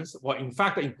variance. Well, in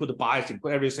fact, I include the bias,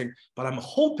 include everything, but I'm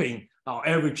hoping I'll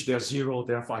average their zero,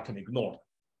 therefore I can ignore it,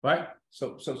 right?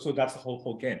 So that's the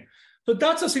whole game. So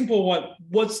that's a simple one.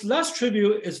 What's less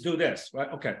trivial is do this,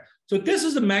 right? Okay. So this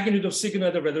is the magnitude of signal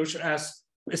at the resolution as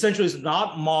essentially is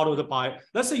not modeled by,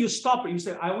 let's say you stop it, you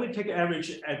say, I only take average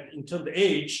in terms of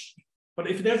age, but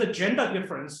if there's a gender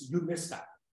difference, you miss that,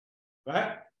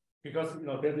 right? Because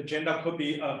there's a gender could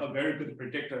be a very good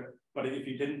predictor, but if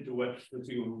you didn't do it,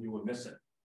 you would miss it.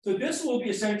 So this will be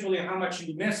essentially how much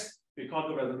you missed because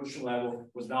the resolution level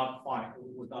was not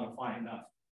fine enough.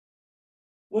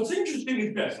 What's interesting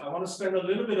is this. I want to spend a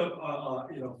little bit of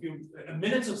a few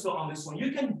minutes or so on this one.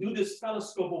 You can do this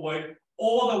telescope away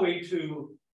all the way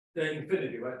to the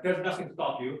infinity, right? There's nothing to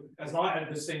stop you as long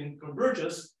as this thing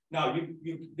converges. Now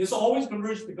this always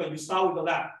converges because you start with the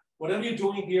left. Whatever you're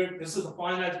doing here, this is a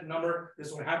finite number.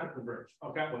 This will have to converge.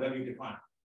 Okay, whatever you define.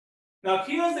 Now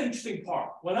here's the interesting part.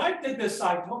 When I did this,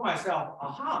 I told myself,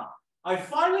 aha! I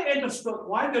finally understood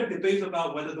why there are debates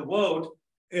about whether the world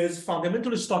is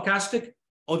fundamentally stochastic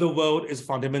or the world is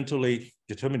fundamentally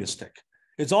deterministic.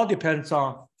 It all depends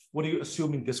on what you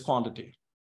assume in this quantity.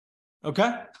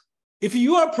 Okay? If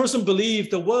you are a person believe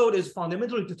the world is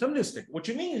fundamentally deterministic, what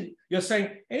you mean is you're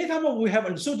saying anytime we have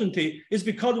uncertainty is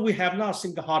because we have not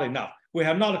think hard enough. We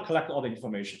have not collected all the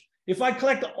information. If I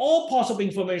collect all possible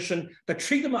information, the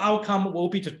treatment outcome will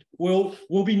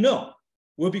be known,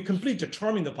 will be completely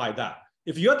determined by that.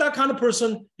 If you're that kind of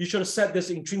person, you should set this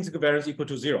intrinsic variance equal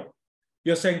to 0.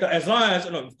 You're saying that as long as,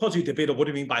 of course, you debate what do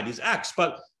you mean by these X,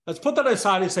 but let's put that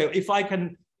aside and say, if I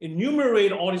can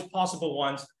enumerate all these possible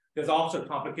ones, there's also a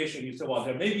complication. You say, well,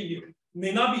 there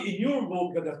may not be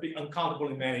innumerable because there's uncountable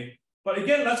in many. But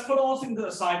again, let's put all things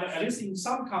aside. At least in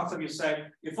some concept, you say,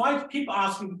 if I keep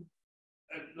asking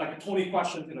like 20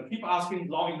 questions, keep asking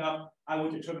long enough, I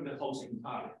will determine the whole thing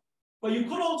entirely. But you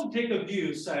could also take a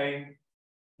view saying,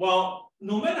 well,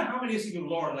 no matter how many things you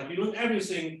learn, like you learn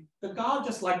everything, the God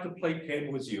just like to play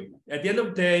game with you. At the end of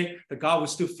the day, the God will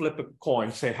still flip a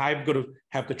coin, say, I'm going to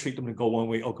have the treatment go one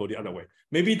way or go the other way.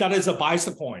 Maybe that is a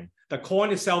biased coin. The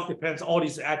coin itself depends on all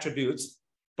these attributes,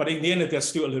 but in the end, there's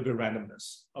still a little bit of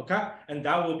randomness, okay? And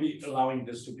that will be allowing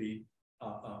this to be,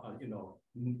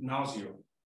 non-zero,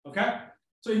 okay?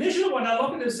 So initially, when I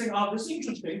look at this thing, this is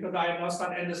interesting because I must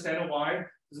not understand why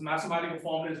this mathematical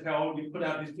formula is held. You could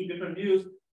have these two different views.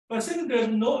 But since there's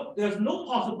no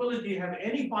possibility to have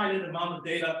any finite amount of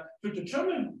data to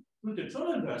determine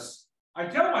this, I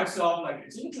tell myself like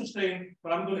it's interesting,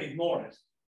 but I'm going to ignore it.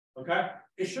 Okay,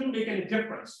 it shouldn't make any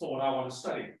difference for what I want to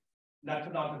study. That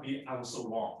turned out to be I was so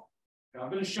wrong. Okay?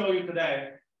 I'm going to show you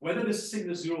today whether this thing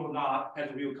is 0 or not has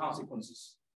real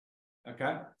consequences.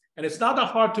 Okay, and it's not that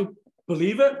hard to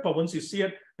believe it, but once you see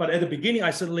it, but at the beginning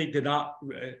I certainly did not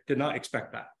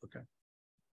expect that. Okay.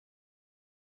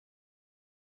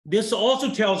 This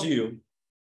also tells you,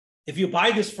 if you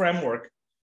buy this framework,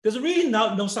 there's really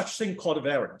no such thing called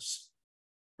variance,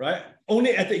 right?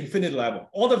 Only at the infinite level.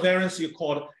 All the variance you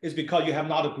call is because you have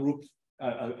not grouped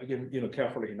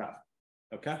carefully enough,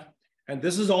 okay? And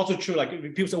this is also true. Like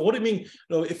people say, what do you mean?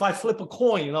 If I flip a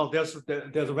coin, there's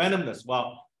randomness. Well,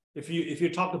 if you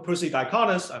talk to Percy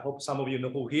Dichonis, I hope some of you know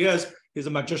who he is. He's a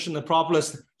magician and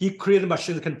probabilist. He created a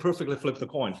machine that can perfectly flip the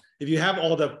coin. If you have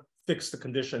all the fixed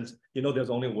conditions, there's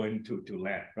only one to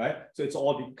land, right? So it's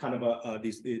all the kind of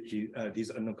these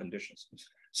unknown conditions.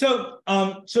 So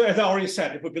as I already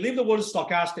said, if we believe the world is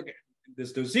stochastic,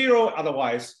 this to 0.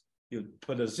 Otherwise, you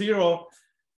put a 0.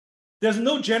 There's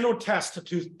no general test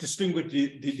to distinguish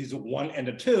these 1 and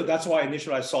the 2. That's why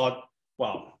initially I thought,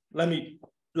 well, let me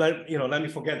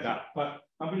forget that. But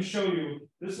I'm going to show you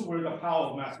this is where the power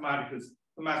of mathematics is.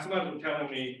 The mathematics will tell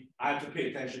me I have to pay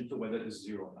attention to whether it's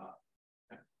 0 or not.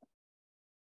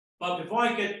 But before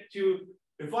I get to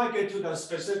the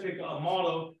specific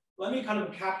model, let me kind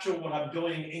of capture what I'm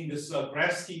doing in this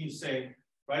graph scheme thing,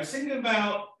 right? Thinking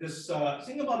about this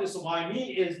y me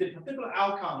is the particular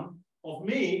outcome of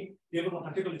me given a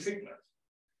particular treatment.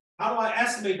 How do I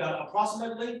estimate that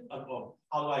approximately? Or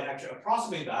how do I actually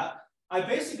approximate that? I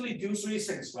basically do 3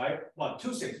 things, right? Well,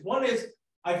 2 things. One is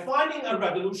I'm finding a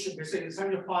resolution, basically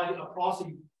essentially finding a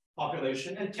approximate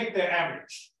population and take their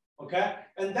average. Okay,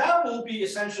 and that will be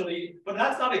essentially, but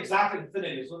that's not exactly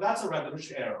infinity, so that's a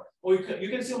resolution error. Or you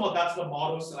can see, well, that's the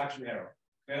model selection error.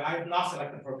 Okay, I have not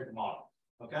selected the perfect model.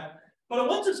 Okay, but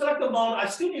once you select the model, I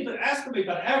still need to estimate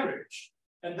that average,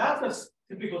 and that's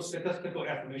the typical statistical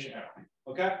estimation error.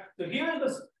 Okay, so here is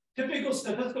the typical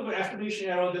statistical estimation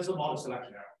error. This is a model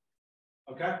selection error.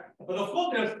 Okay, but of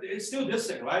course, it's still this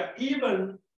thing, right?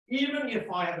 Even if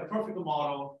I have the perfect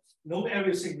model, know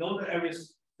everything,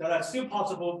 that are still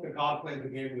possible that God played the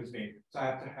game with me. So I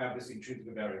have to have this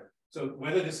intrinsic variable. So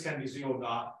whether this can be 0 or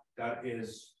not, that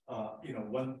is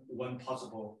one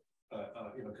possible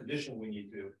condition we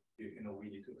need to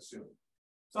assume.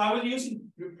 So I was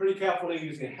using pretty carefully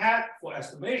using hat for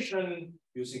estimation,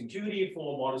 using duty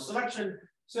for model selection.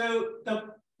 So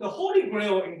the holy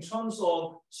grail in terms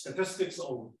of statistics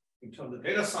or in terms of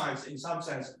data science, in some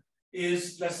sense,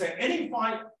 is let's say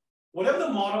whatever the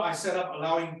model I set up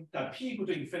allowing that p equal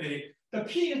to infinity, the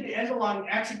p is the underlying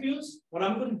attributes. What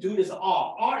I'm going to do is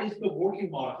R. R is the working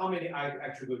model, how many I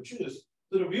actually will choose.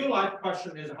 So the real life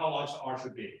question is how large R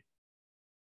should be.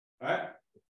 Right?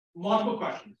 Multiple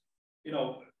questions.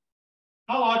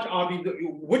 How large R be,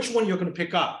 which one you're going to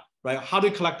pick up, right? How do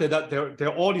you collect that? There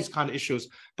are all these kind of issues.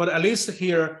 But at least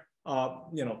here,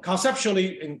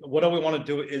 conceptually, what we want to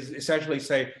do is essentially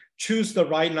say, choose the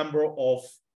right number of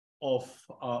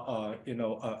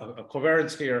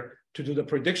covariance here to do the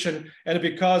prediction, and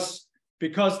because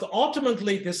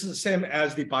ultimately this is the same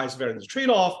as the Bias-Variance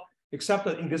trade-off, except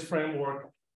that in this framework,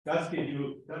 that's give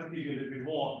you a little bit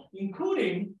more,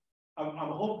 including I'm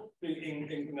hoping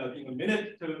in a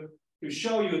minute to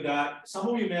show you that some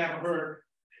of you may have heard,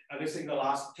 at least in the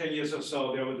last 10 years or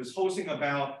so, there was this whole thing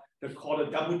about called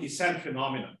a double descent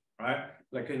phenomenon, right?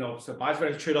 Like, so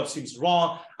Bias-Variance trade-off seems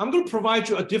wrong. I'm going to provide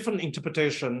you a different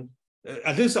interpretation,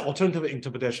 at least an alternative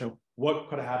interpretation, what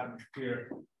could happen here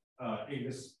in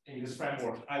this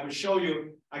framework. I will show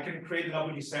you, I can create a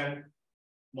double descent,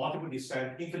 multiple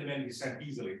descent, infinite many descent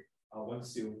easily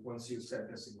once you set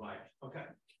this in right. Okay.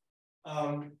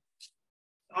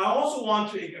 I also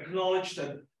want to acknowledge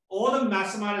that all the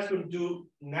mathematics we'll do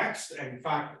next, and in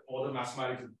fact, all the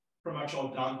mathematics is pretty much all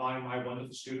done by my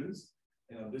wonderful students.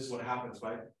 This is what happens,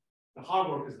 right? The hard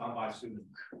work is done by students.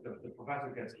 The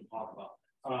professor gets to talk about.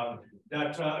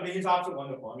 He's absolutely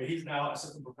wonderful. He's now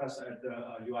assistant professor at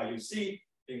the UIUC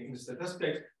in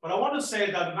statistics. But I want to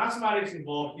say that the mathematics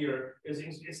involved here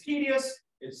is tedious.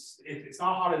 It's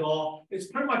not hard at all. It's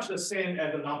pretty much the same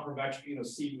as the nonparametric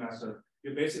sieve method.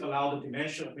 You basically allow the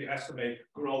dimension of the estimate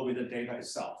grow with the data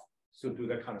itself. So do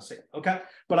that kind of thing. Okay.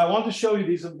 But I want to show you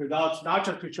these results, not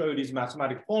just to show you these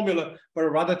mathematical formula, but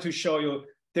rather to show you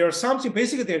there are something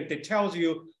basically that tells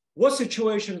you what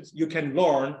situations you can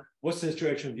learn, what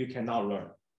situations you cannot learn.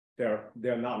 They're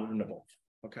not learnable.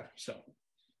 Okay. So.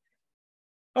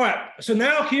 All right. So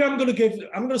now here I'm going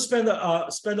to spend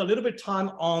a little bit of time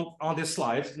on this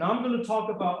slide. Now I'm going to talk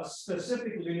about a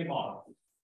specific linear model.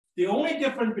 The only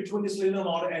difference between this linear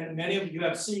model and many of you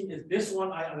have seen is this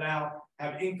one I allow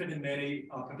have infinite many,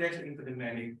 potential infinite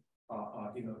many,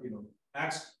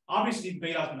 x. Obviously,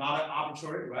 beta is not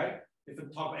arbitrary, right? If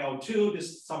we talk about L2,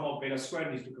 this sum of beta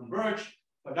squared needs to converge,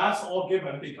 but that's all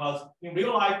given because in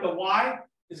real life, the y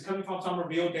is coming from some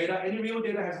real data. Any real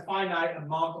data has a finite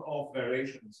amount of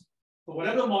variations. So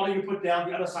whatever model you put down,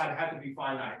 the other side had to be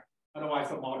finite. Otherwise,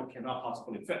 the model cannot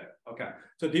possibly fit. Okay.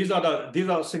 So these are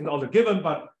the things all given,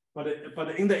 but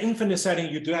in the infinite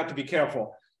setting, you do have to be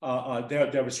careful. There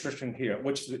are restrictions here,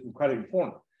 which is incredibly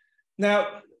important.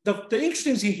 Now, the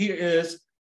interesting thing here is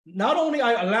not only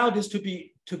I allow this to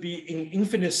be in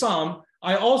infinite sum,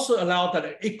 I also allow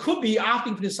that it could be after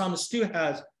infinite sum, it still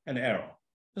has an error.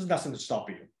 There's nothing to stop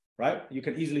you, right? You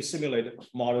can easily simulate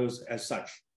models as such,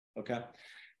 okay?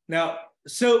 Now,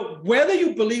 so whether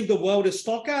you believe the world is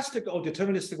stochastic or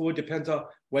deterministic will depend on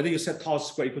whether you set tau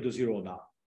square equal to 0 or not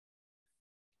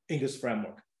in this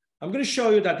framework. I'm going to show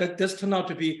you that this turned out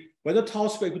to be whether tau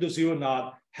square equal to 0 or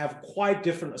not have quite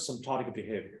different asymptotic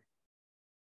behavior.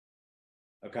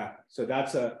 Okay, so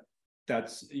that's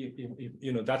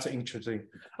interesting.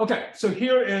 Okay, so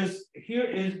here is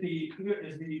the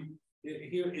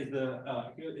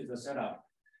setup.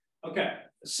 Okay,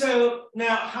 so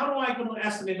now how do I going to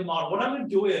estimate the model? What I'm going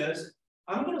to do is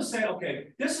I'm going to say,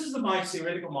 okay, this is my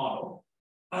theoretical model.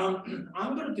 I'm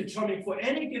going to determine for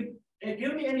any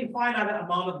give me any finite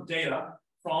amount of data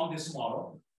from this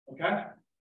model. Okay,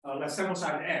 let's sample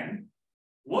size n.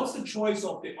 What's the choice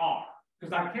of the R?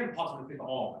 Because I can't possibly pick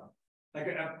all. Like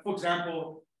for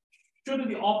example, shouldn't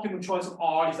the optimal choice of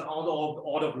R is the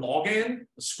order of log n,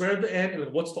 the square of the n,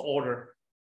 and what's the order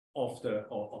of the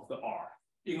R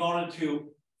in order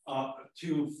to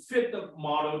fit the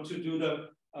model to do the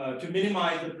to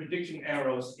minimize the prediction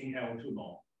errors in L2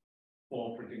 norm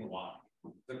for predicting Y.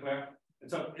 Is that clear?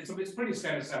 It's pretty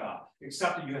standard setup,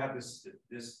 except that you have this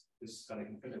kind of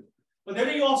infinity. But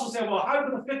then you also say, well, how are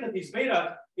you going to fit these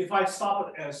beta if I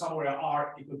stop at somewhere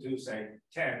R equal to say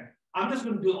 10? I'm just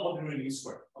going to do ordinary least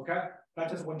square. Okay,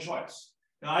 that's just one choice.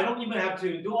 Now I don't even have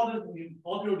to do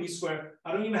ordinary least square.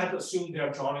 I don't even have to assume they're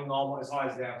drawing normal as long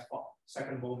as they have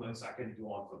second movements. I can do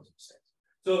all those mistakes.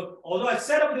 So although I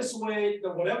set up this way,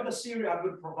 whatever the series I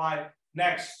would provide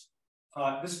next,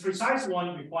 this precise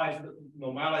one requires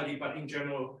normality, but in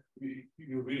general,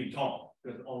 you really don't,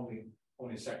 because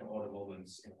only second order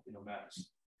movements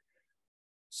matters.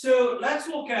 So let's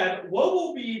look at what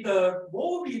will be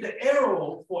the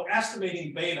error for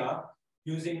estimating beta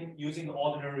using the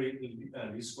ordinary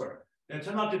least square. It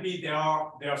turned out to be there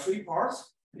are 3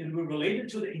 parts. It will be related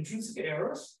to the intrinsic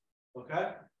errors.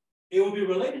 Okay, it will be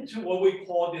related to what we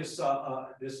call this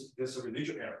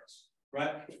residual errors.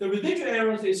 Right, the residual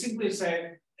errors they simply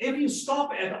say if you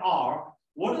stop at R,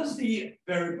 what is the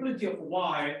variability of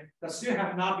Y that still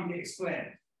have not been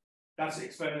explained? That's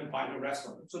explained by the rest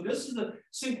of them. So this is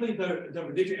simply the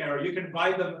residual error. You can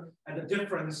write them at the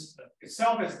difference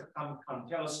itself as the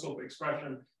telescope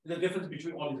expression. The difference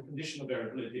between all the conditional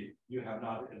variability you have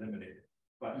not eliminated.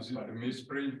 But is it a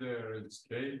misprint there? It's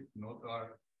K, not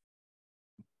R.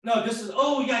 No, this is.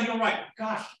 Oh yeah, you're right.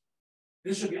 Gosh,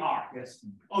 this should be R. Yes.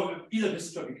 Oh, either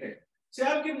this should be K. See,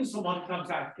 I've given so much time.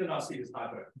 I did not see this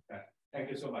paper. Okay. Thank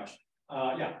you so much.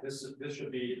 Yeah, this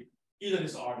should be either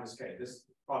this R or this K. This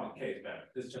probably K is better.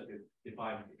 This should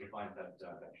define that.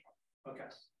 Okay.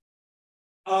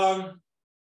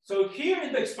 So here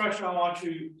in the expression, I want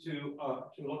you to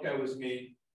look at with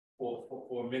me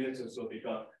for a minute or so,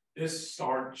 because this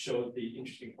start shows the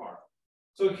interesting part.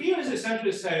 So here is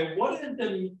essentially say what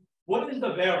is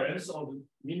the variance of the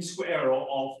mean square error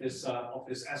of this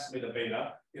estimated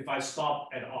beta if I stop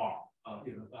at R,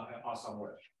 R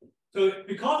somewhere. So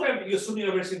because you're assuming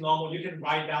everything normal, you can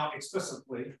write down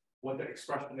explicitly what the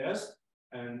expression is,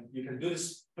 and you can do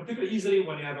this particularly easily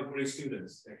when you have a great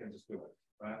students. They can just do it,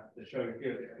 right? To show you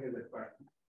here's the expression.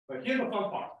 But here's the fun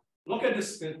part. Look at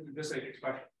this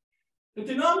expression. The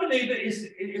denominator is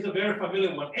a very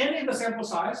familiar one. N is the sample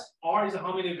size. R is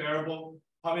how many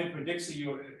predicts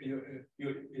you're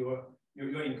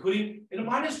including. In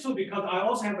 -2, because I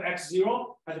also have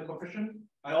x0 as a coefficient.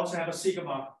 I also have a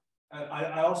sigma.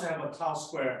 I also have a tau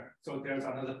square. So there's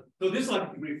another. So this is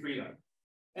like degree freedom.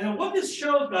 And what this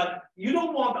shows that you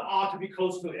don't want the R to be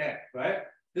close to N, right?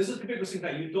 This is typical thing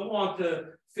that you don't want to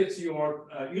fit your,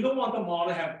 you don't want the model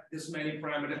to have this many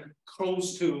parameters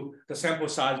close to the sample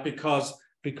size because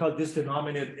this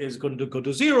denominator is going to go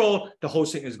to 0, the whole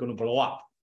thing is going to blow up,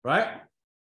 right?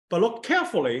 But look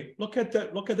carefully, look at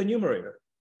the numerator.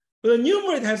 The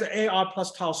numerator has AR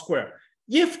plus tau square.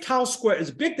 If tau square is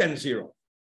bigger than 0,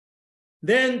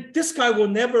 then this guy will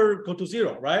never go to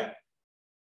 0, right?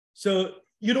 So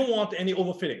you don't want any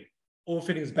overfitting.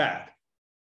 Overfitting is bad.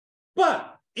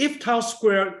 But if tau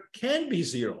square can be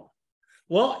 0,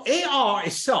 well, AR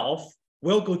itself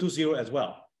will go to 0 as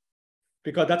well,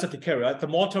 because that's a decay, right? The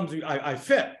more terms I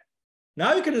fit.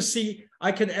 Now you can see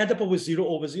I can end up with 0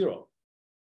 over 0.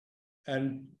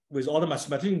 And with all the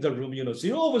mathematics in the room,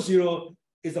 0 over 0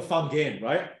 is a fun game,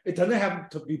 right? It doesn't have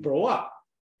to be blow up.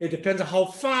 It depends on how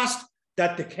fast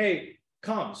that decay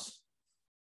comes.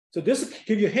 So this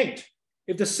gives you a hint.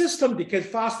 If the system decays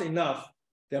fast enough,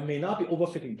 there may not be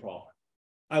overfitting problem.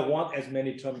 I want as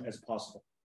many terms as possible.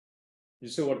 You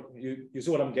see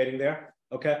what I'm getting there?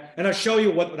 Okay, and I'll show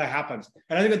you what happens.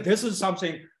 And I think that this is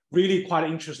something really quite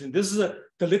interesting. This is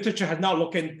the literature has now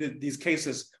looked at these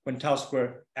cases when tau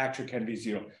square actually can be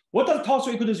 0. What does tau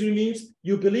square equal to 0 means?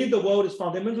 You believe the world is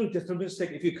fundamentally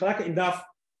deterministic. If you collect enough,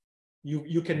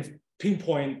 you can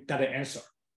pinpoint that answer.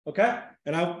 Okay,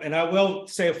 and I will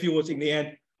say a few words in the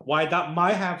end why that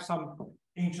might have some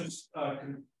interest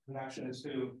connections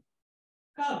to.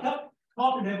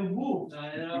 Copy never moved.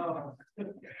 I know.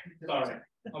 Sorry.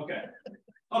 Okay.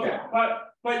 Okay,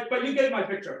 but you get my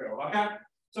picture here. Okay.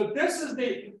 So this is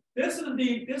the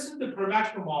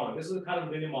parametric model. This is the kind of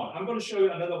linear model. I'm going to show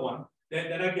you another one.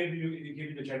 Then I give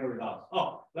you the general results.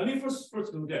 Oh, let me first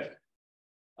do this.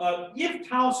 If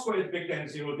tau square is bigger than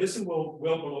 0, this will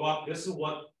blow up. This is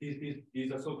what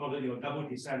these are so-called double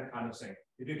descent kind of thing.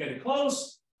 If you get it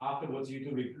close, afterwards you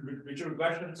do Ridge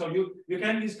regression. So you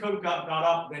can this curve got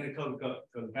up, then the curve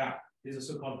goes back. This is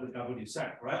so-called the double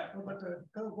descent, right? No, but the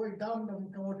curve going down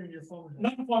doesn't come out in your formula.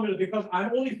 Not the formula, because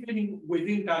I'm only fitting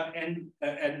within that n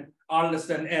and r less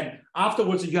than n.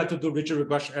 Afterwards, you have to do Ridge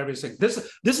regression, everything. This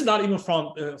is not even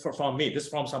from me. This is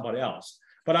from somebody else.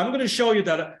 But I'm going to show you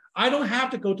that I don't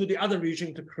have to go to the other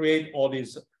region to create all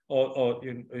these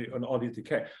all these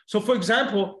decay. So, for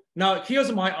example, now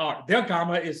here's my R. Their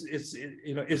gamma is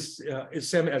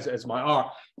same as my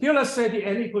R. Here, let's say the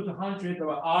n equal to 100.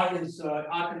 Or R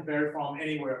can vary from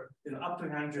anywhere up to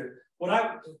 100.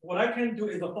 What I can do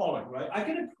is the following, right? I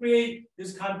can create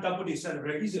this kind of double descent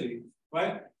very easily,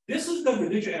 right? This is the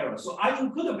residual error. So I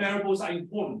include the variables are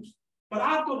important, but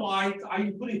afterwards I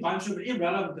include a bunch of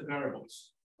irrelevant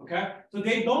variables. Okay, so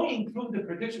they don't include the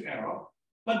prediction error,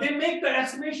 but they make the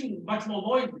estimation much more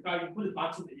noisy because you put a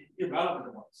bunch of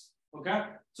irrelevant ones. Okay,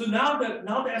 so now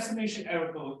the estimation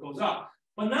error goes up,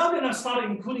 but now then I start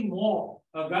including more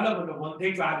relevant ones.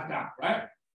 They drive it down, right?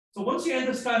 So once you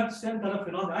understand that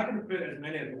phenomenon, I can create as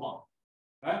many as you want,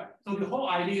 right? So the whole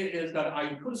idea is that I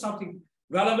include something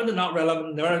relevant and not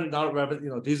relevant, not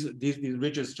relevant. These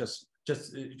ridges just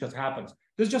happens.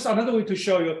 This is just another way to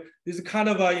show you. This is kind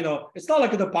of a it's not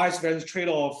like the bias-variance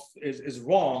trade-off is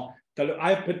wrong. That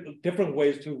I put different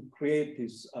ways to create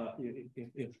these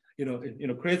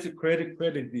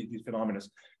create these phenomena.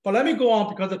 But let me go on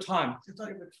because of time.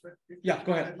 Sorry, but yeah,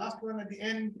 go ahead. The last one at the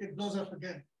end, it blows up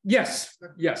again. Yes,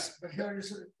 but, yes. But here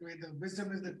the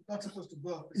wisdom is that it's not supposed to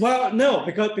go up. Well, no,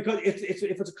 because if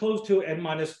it's close to n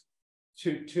minus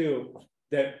two,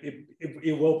 that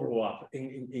it will blow up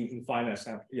in finite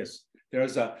sample. Yes,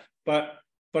 there's a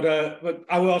but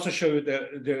I will also show you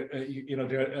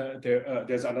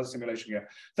there's another simulation here.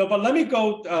 So, but let me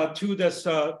go to this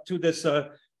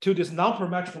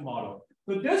nonparametric model.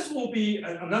 So this will be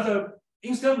another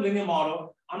instead of linear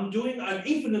model. I'm doing an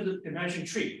infinite dimension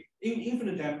tree,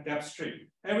 infinite depth tree.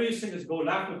 Everything is go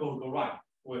left or go right,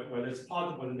 whether it's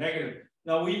positive or negative.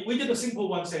 Now we did a simple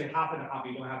one, say half and half.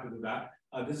 You don't have to do that.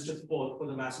 This is just for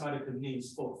the mathematical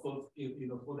needs for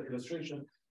the illustration.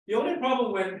 The only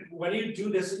problem when you do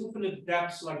this infinite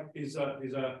depths like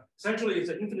essentially it's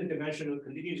an infinite dimensional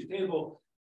continuous table.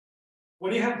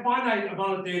 When you have finite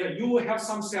amount of data, you will have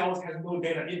some cells has no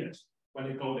data in it when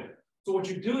you go there. So what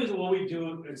you do is what we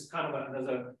do is kind of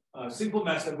another simple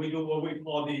method. We do what we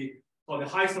call the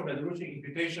highest resolution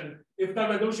imputation. If the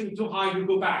resolution is too high, you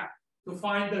go back to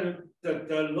find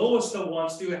the lowest one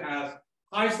still has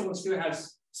highest one still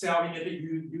has cell in it.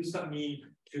 You use the mean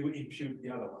to impute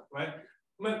the other one, right?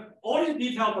 But all these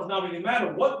details does not really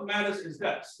matter. What matters is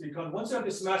this, because once you have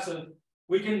this method,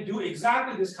 we can do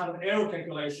exactly this kind of error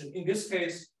calculation. In this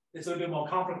case, it's a little bit more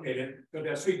complicated because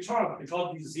there are three terms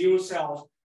because these zero cells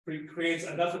creates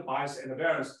another bias and a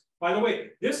variance. By the way,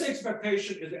 this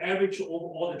expectation is average over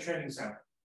all the training sample.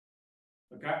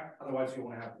 Okay, otherwise you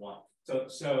won't have one. So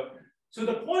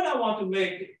the point I want to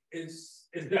make is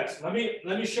this. Let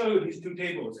me show you these two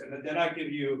tables, and then I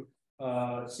give you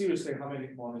seriously how many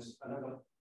models? Another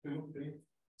 2, 3.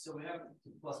 So we have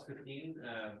plus 15.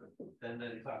 Then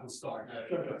if I can start.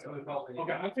 Sure. So we probably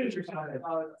Okay, I finished your time.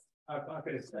 I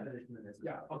finished.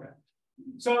 Yeah. Okay.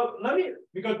 So let me,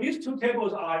 because these two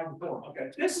tables are important.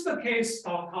 Okay, this is the case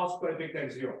of tau squared bigger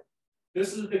than 0.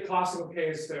 This is the classical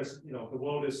case. There's the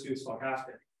world is still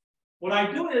stochastic. What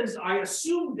I do is I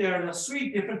assume there are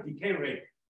 3 different decay rates.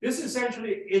 This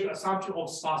essentially is assumption of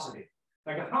sparsity,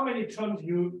 like how many terms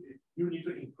you need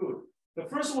to include. The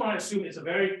first one I assume is a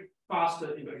very fast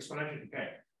exponential decay,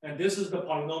 and this is the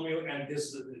polynomial, and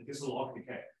this is log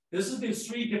decay. This is the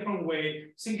 3 different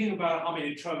ways thinking about how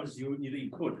many terms you need to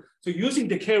include. So using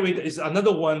decay rate is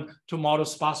another one to model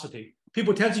sparsity.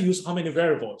 People tend to use how many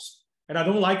variables, and I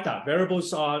don't like that.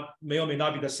 Variables may or may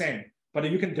not be the same, but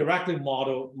you can directly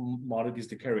model this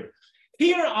decay rate.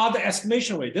 Here are the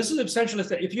estimation rate. This is essentially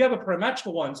that if you have a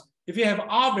parametric ones, if you have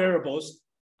R variables,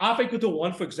 alpha equal to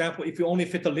 1, for example, if you only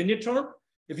fit the linear term,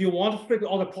 if you want to fit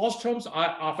all the cross terms,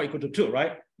 alpha equal to 2,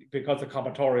 right? Because the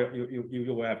combinatorial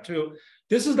you will have 2.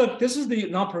 This is the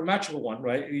non-parametric one,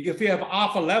 right? If you have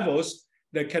alpha levels,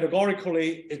 then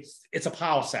categorically it's a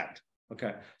power set.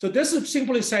 Okay, so this is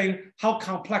simply saying how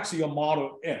complex your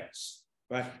model is,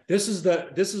 right? This is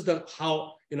the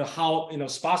how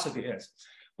sparsity is.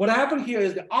 What happened here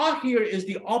is the R here is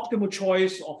the optimal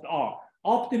choice of the R,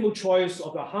 optimal choice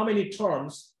of how many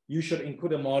terms you should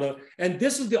include in the model, and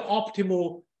this is the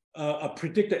optimal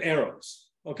predicted errors.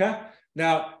 Okay,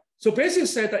 now so basically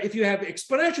said that if you have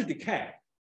exponential decay,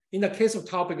 in the case of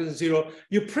tau bigger than 0,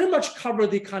 you pretty much cover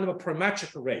the kind of a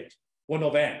parametric rate, 1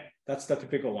 over n. That's the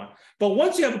typical one. But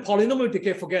once you have a polynomial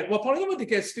decay, forget. Well, polynomial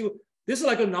decay is still, this is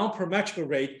like a non-parametric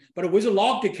rate, but with a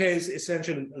log decay is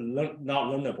essentially not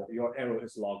learnable. Your error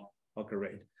is log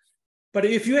rate. But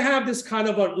if you have this kind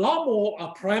of a lot more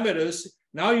parameters,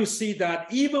 now you see that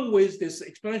even with this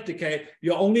exponential decay,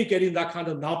 you're only getting that kind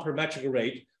of non-parametric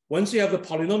rate. Once you have the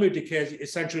polynomial decay, it's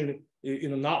essentially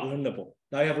not learnable.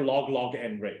 Now you have a log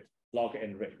n rate,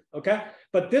 okay?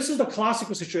 But this is the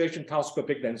classical situation, tau square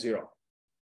bigger than 0.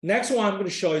 Next one I'm going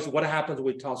to show is what happens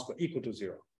with tau square equal to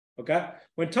 0. Okay,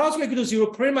 when tau square equal to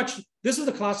 0, pretty much this is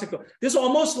the classical. This is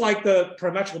almost like the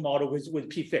parametric model with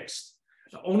p fixed.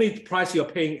 The only price you're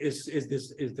paying is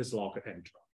this log n.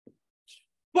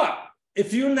 But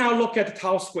if you now look at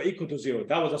tau square equal to 0,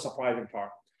 that was a surprising part.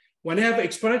 When you have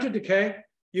exponential decay,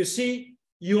 you see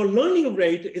your learning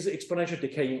rate is exponential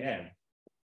decay in n.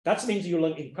 That means you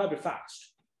learn incredibly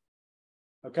fast.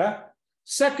 Okay.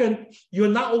 Second, you're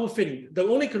not overfitting. The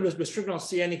only restriction on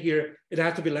Cn here, it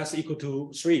has to be less equal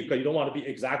to 3 because you don't want to be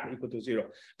exactly equal to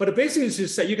 0. But basically, is to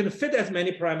say you can fit as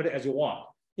many parameters as you want.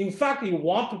 In fact, you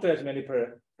want to fit as many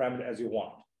parameters as you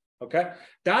want. Okay,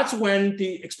 that's when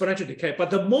the exponential decay. But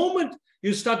the moment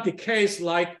you start decays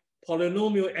like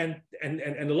polynomial and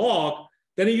log,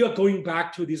 then you are going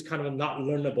back to this kind of not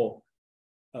learnable,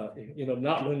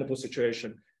 not learnable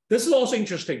situation. This is also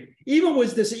interesting. Even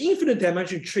with this infinite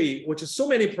dimension tree, which is so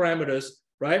many parameters,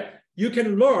 right? You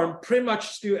can learn pretty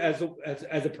much still as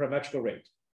a parametric rate.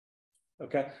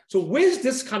 Okay. So with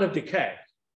this kind of decay,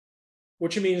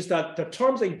 which means that the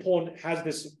terms important has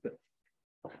this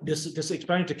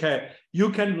exponential decay, you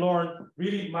can learn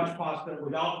really much faster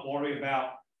without worrying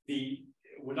about the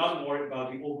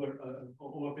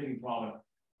overfitting problem.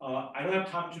 I don't have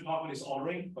time to talk about this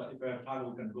ordering, but if we have time,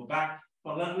 we can go back.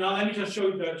 But now let me just show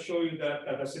you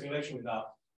the simulation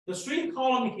without. The string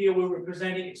column here, we're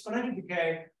representing exponential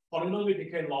decay, polynomial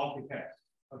decay, log decay.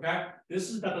 Okay,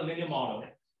 this is the linear model.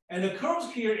 And the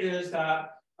curves here is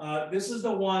that this is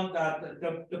the one that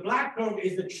the black curve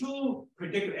is the true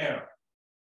predicted error.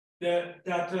 That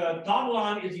dotted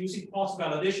line is using cross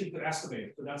validation to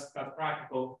estimate. So that's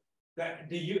practical. That's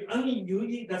the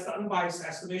unbiased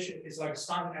estimation is like a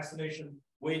standard estimation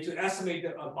way to estimate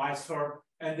the bias curve.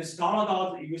 And this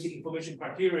dot is using information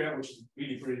criteria, which is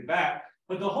really pretty bad.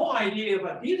 But the whole idea is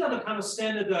that these are the kind of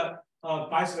standard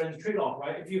Bias-Variance trade-off,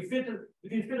 right? If you fit a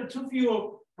too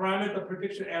few parameter, the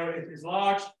prediction error is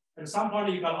large, and some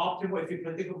point you got optimal. If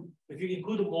you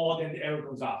include more, then the error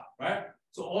goes up, right?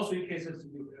 So also in cases,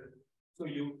 so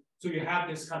you have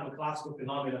this kind of classical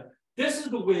phenomena. This is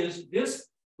the with this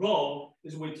row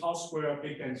is with tau square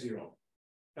bigger than 0.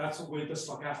 That's with the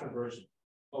stochastic version.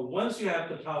 But once you have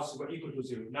the tau square equal to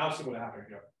 0, now see what happens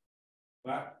here.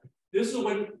 Right? This is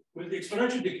when with the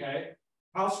exponential decay,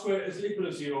 tau square is equal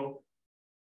to 0.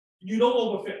 You don't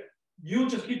overfit. You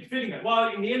just keep fitting it.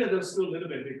 Well, in the end, there's still a little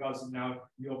bit because now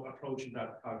you're approaching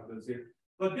that calculation.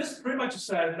 But this pretty much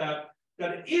says that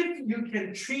if you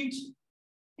can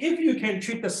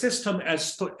treat the system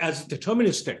as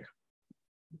deterministic,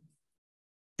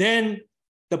 then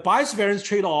the bias-variance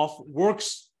trade-off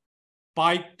works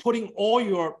by putting all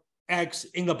your eggs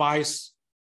in the bias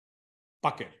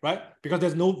bucket, right? Because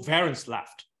there's no variance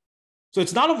left. So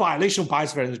it's not a violation of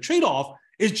bias-variance trade-off.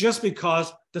 It's just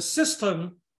because the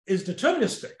system is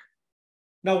deterministic.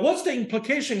 Now, what's the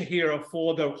implication here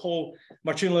for the whole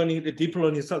machine learning, the deep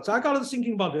learning stuff? So I got to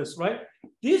thinking about this, right?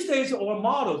 These days, our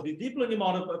models, the deep learning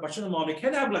model, machine learning model,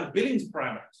 can have like billions of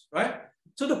parameters, right?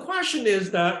 So the question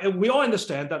is that, and we all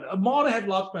understand that a model has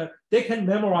lots of parameters, they can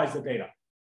memorize the data.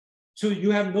 So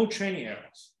you have no training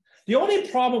errors. The only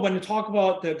problem when you talk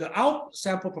about the out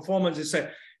sample performance is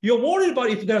that you're worried about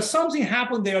if there's something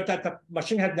happened there that the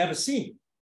machine had never seen,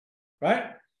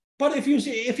 right? But if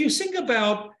you think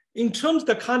about in terms of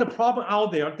the kind of problem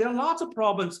out there, there are lots of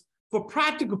problems for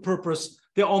practical purpose.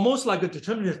 They're almost like a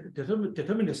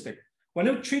deterministic. when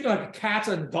you treat like cats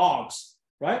and dogs,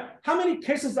 right? How many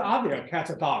cases are there, cats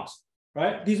and dogs,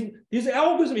 right? These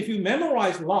algorithms, if you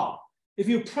memorize law, if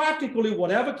you practically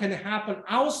whatever can happen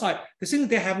outside, the things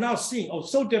they have not seen are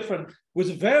so different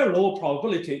with very low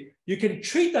probability, you can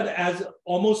treat that as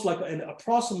almost like an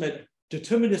approximate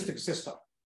deterministic system.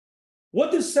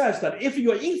 What this says that if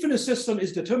your infinite system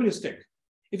is deterministic,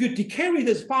 if you decay rate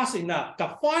is fast enough,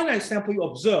 the finite sample you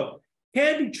observe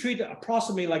can be treated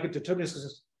approximately like a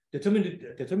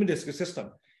deterministic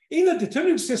system. In a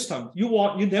deterministic system,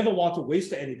 you never want to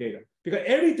waste any data because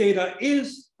every data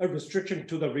is a restriction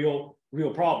to the real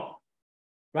problem,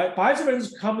 right?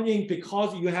 Bias-Variance is coming in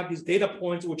because you have these data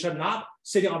points which are not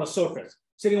sitting on the surface,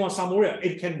 sitting on somewhere,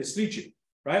 it can mislead you,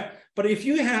 right? But if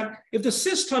the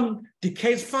system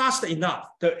decays fast enough,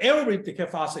 the error rate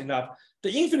decays fast enough,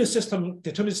 the infinite system,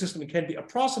 deterministic system can be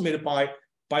approximated by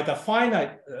the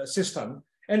finite system.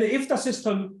 And if the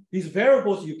system, these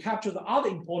variables, you capture the other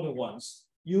important ones,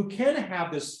 you can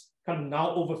have this kind of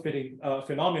now overfitting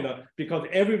phenomena because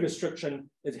every restriction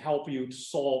is helping you to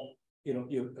solve,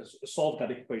 solve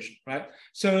that equation, right?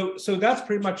 So that's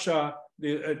pretty much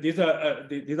these are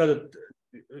the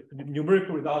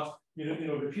numerical results.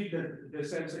 Repeat the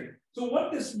same thing. So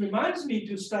what this reminds me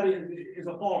to study is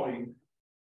the following: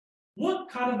 what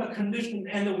kind of a condition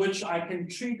under which I can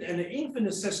treat an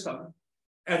infinite system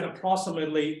as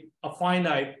approximately a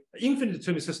finite, infinite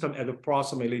deterministic system as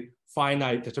approximately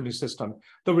finite deterministic system.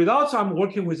 The results I'm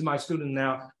working with my student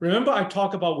now, remember I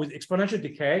talked about with exponential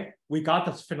decay, we got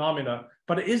this phenomena,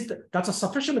 but that's a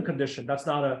sufficient condition. That's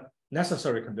not a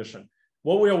necessary condition.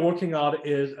 What we are working on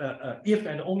is a if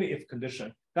and only if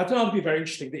condition. That turned out to be very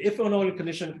interesting. The if and only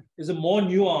condition is a more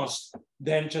nuanced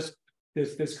than just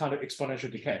this kind of exponential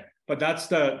decay. But that's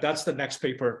the next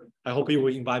paper. I hope you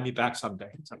will invite me back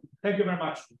someday. So, thank you very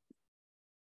much.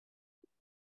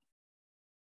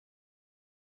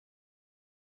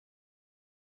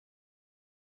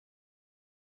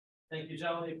 Thank you,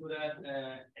 Xiao-Li, for that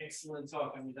excellent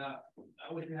talk. I mean,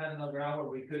 I wish we had another hour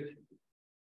we could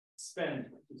spend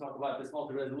to talk about this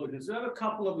multi-resolution. So we have a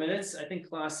couple of minutes. I think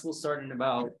class will start in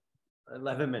about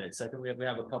 11 minutes. I think we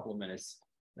have a couple of minutes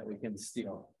that we can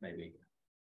steal, maybe.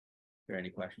 If there are any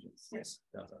questions? Yes.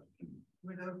 I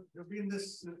mean, there have been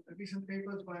this recent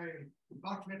papers by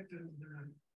Bartlett and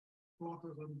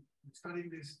authors on studying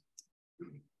this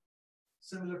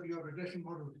similar to your regression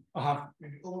model,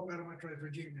 in over-parameterized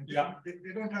regime. And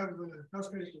they don't have the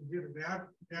tau-square equals 0. They have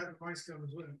the noise curve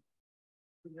as well.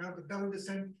 So you have the double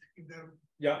descent in their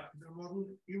model,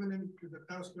 even into the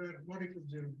tau-square not equal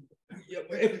 0.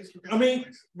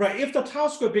 Right. If the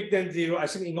tau-square bigger than 0, I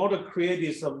think in order to create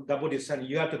this double descent,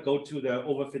 you have to go to the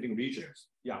overfitting regions.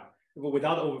 Yeah.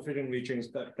 Without overfitting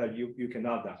regions, that you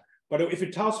cannot that. But if the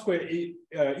tau-square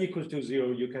equals to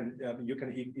 0, you can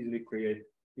easily create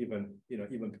even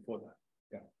before that.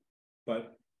 Yeah.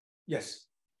 But yes.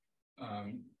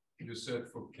 You said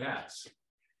for cats,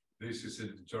 this is a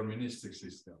deterministic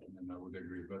system, and I would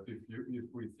agree. But if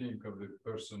we think of the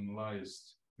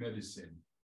personalized medicine,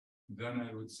 then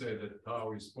I would say that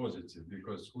tau is positive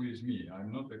because who is me?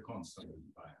 I'm not a constant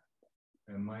bias,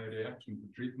 and my reaction to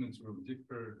treatments will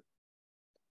differ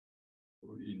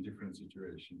in different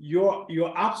situations.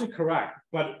 You're absolutely correct.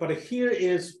 But here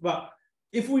is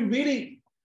if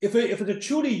it's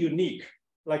truly unique,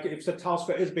 like if the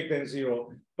tau-square is bigger than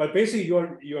 0, but basically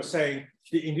you're saying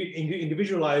the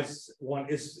individualized one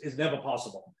is never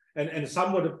possible, and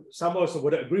some of us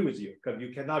would agree with you because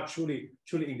you cannot truly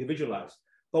individualize.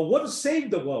 But what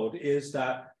saved the world is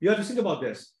that you have to think about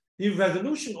this: the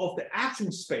resolution of the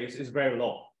action space is very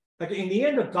low. Like in the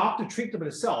end, the doctor treatment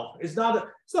itself is not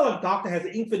like doctor has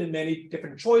infinite many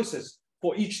different choices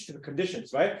for each of the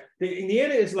conditions, right? In the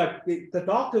end, it's like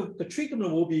the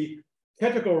treatment will be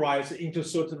categorized into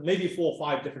certain, maybe 4 or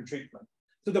 5 different treatments.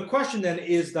 So the question then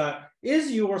is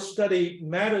is your study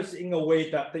matters in a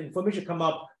way that the information come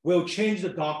up will change the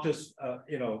doctor's,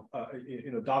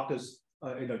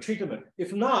 treatment?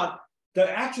 If not, the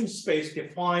action space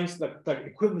defines the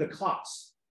equivalent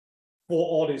class for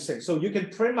all these things. So you can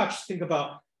pretty much think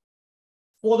about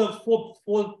for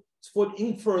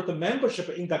infer the membership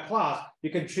in that class,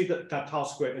 you can treat that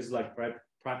tau-square is like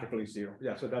practically 0.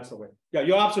 Yeah, so that's the way. Yeah,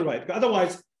 you're absolutely right.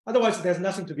 Otherwise, there's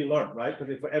nothing to be learned, right?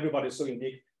 Because if everybody is so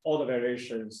unique, all the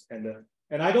variations and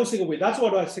I don't think that's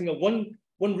what I think.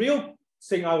 One real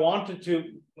thing I wanted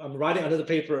to. I'm writing another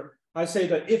paper. I say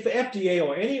that if FDA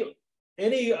or any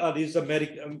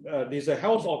these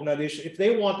health organizations, if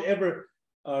they want to ever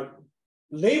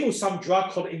label some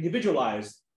drug called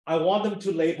individualized, I want them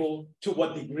to label to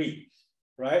what degree,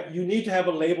 right? You need to have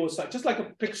a label, just like a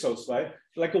pixels, right?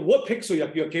 Like a what pixel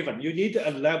you're given, you need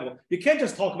a level. You can't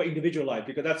just talk about individualized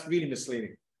because that's really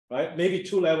misleading, right? Maybe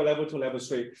two level, level 2, level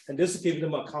 3, and this is giving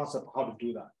them a concept of how to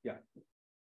do that. Yeah.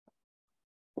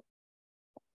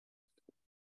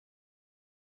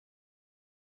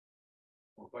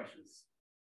 More questions?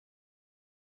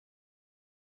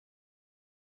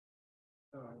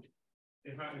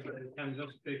 If I can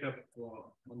just pick up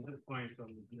on this point on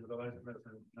individualized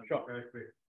medicine, sure. Very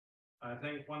quick. I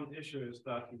think one issue is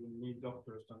that you need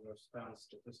doctors to understand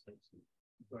statistics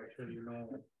to actually know,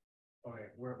 okay,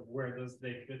 where does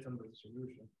they fit in the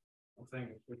distribution of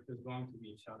things, which is going to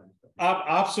be a challenge.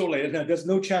 Absolutely, there's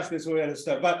no chance this will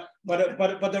understand.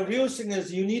 But the real thing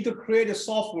is you need to create a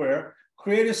software,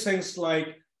 create things like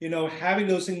having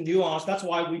those things nuanced. That's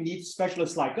why we need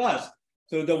specialists like us.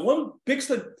 So the one big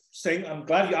thing, I'm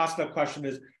glad you asked that question,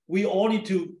 is we all need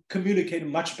to communicate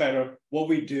much better what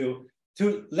we do,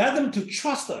 to let them to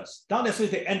trust us, not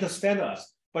necessarily they understand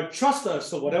us, but trust us.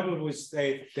 So whatever we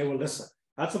say, they will listen.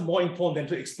 That's more important than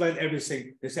to explain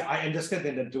everything. They say, I understand,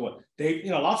 they do it. They,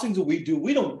 a lot of things that we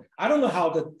do, I don't know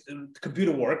how the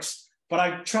computer works, but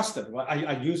I trust it.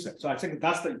 I use it. So I think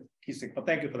that's the key thing. But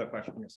thank you for the question. Yes.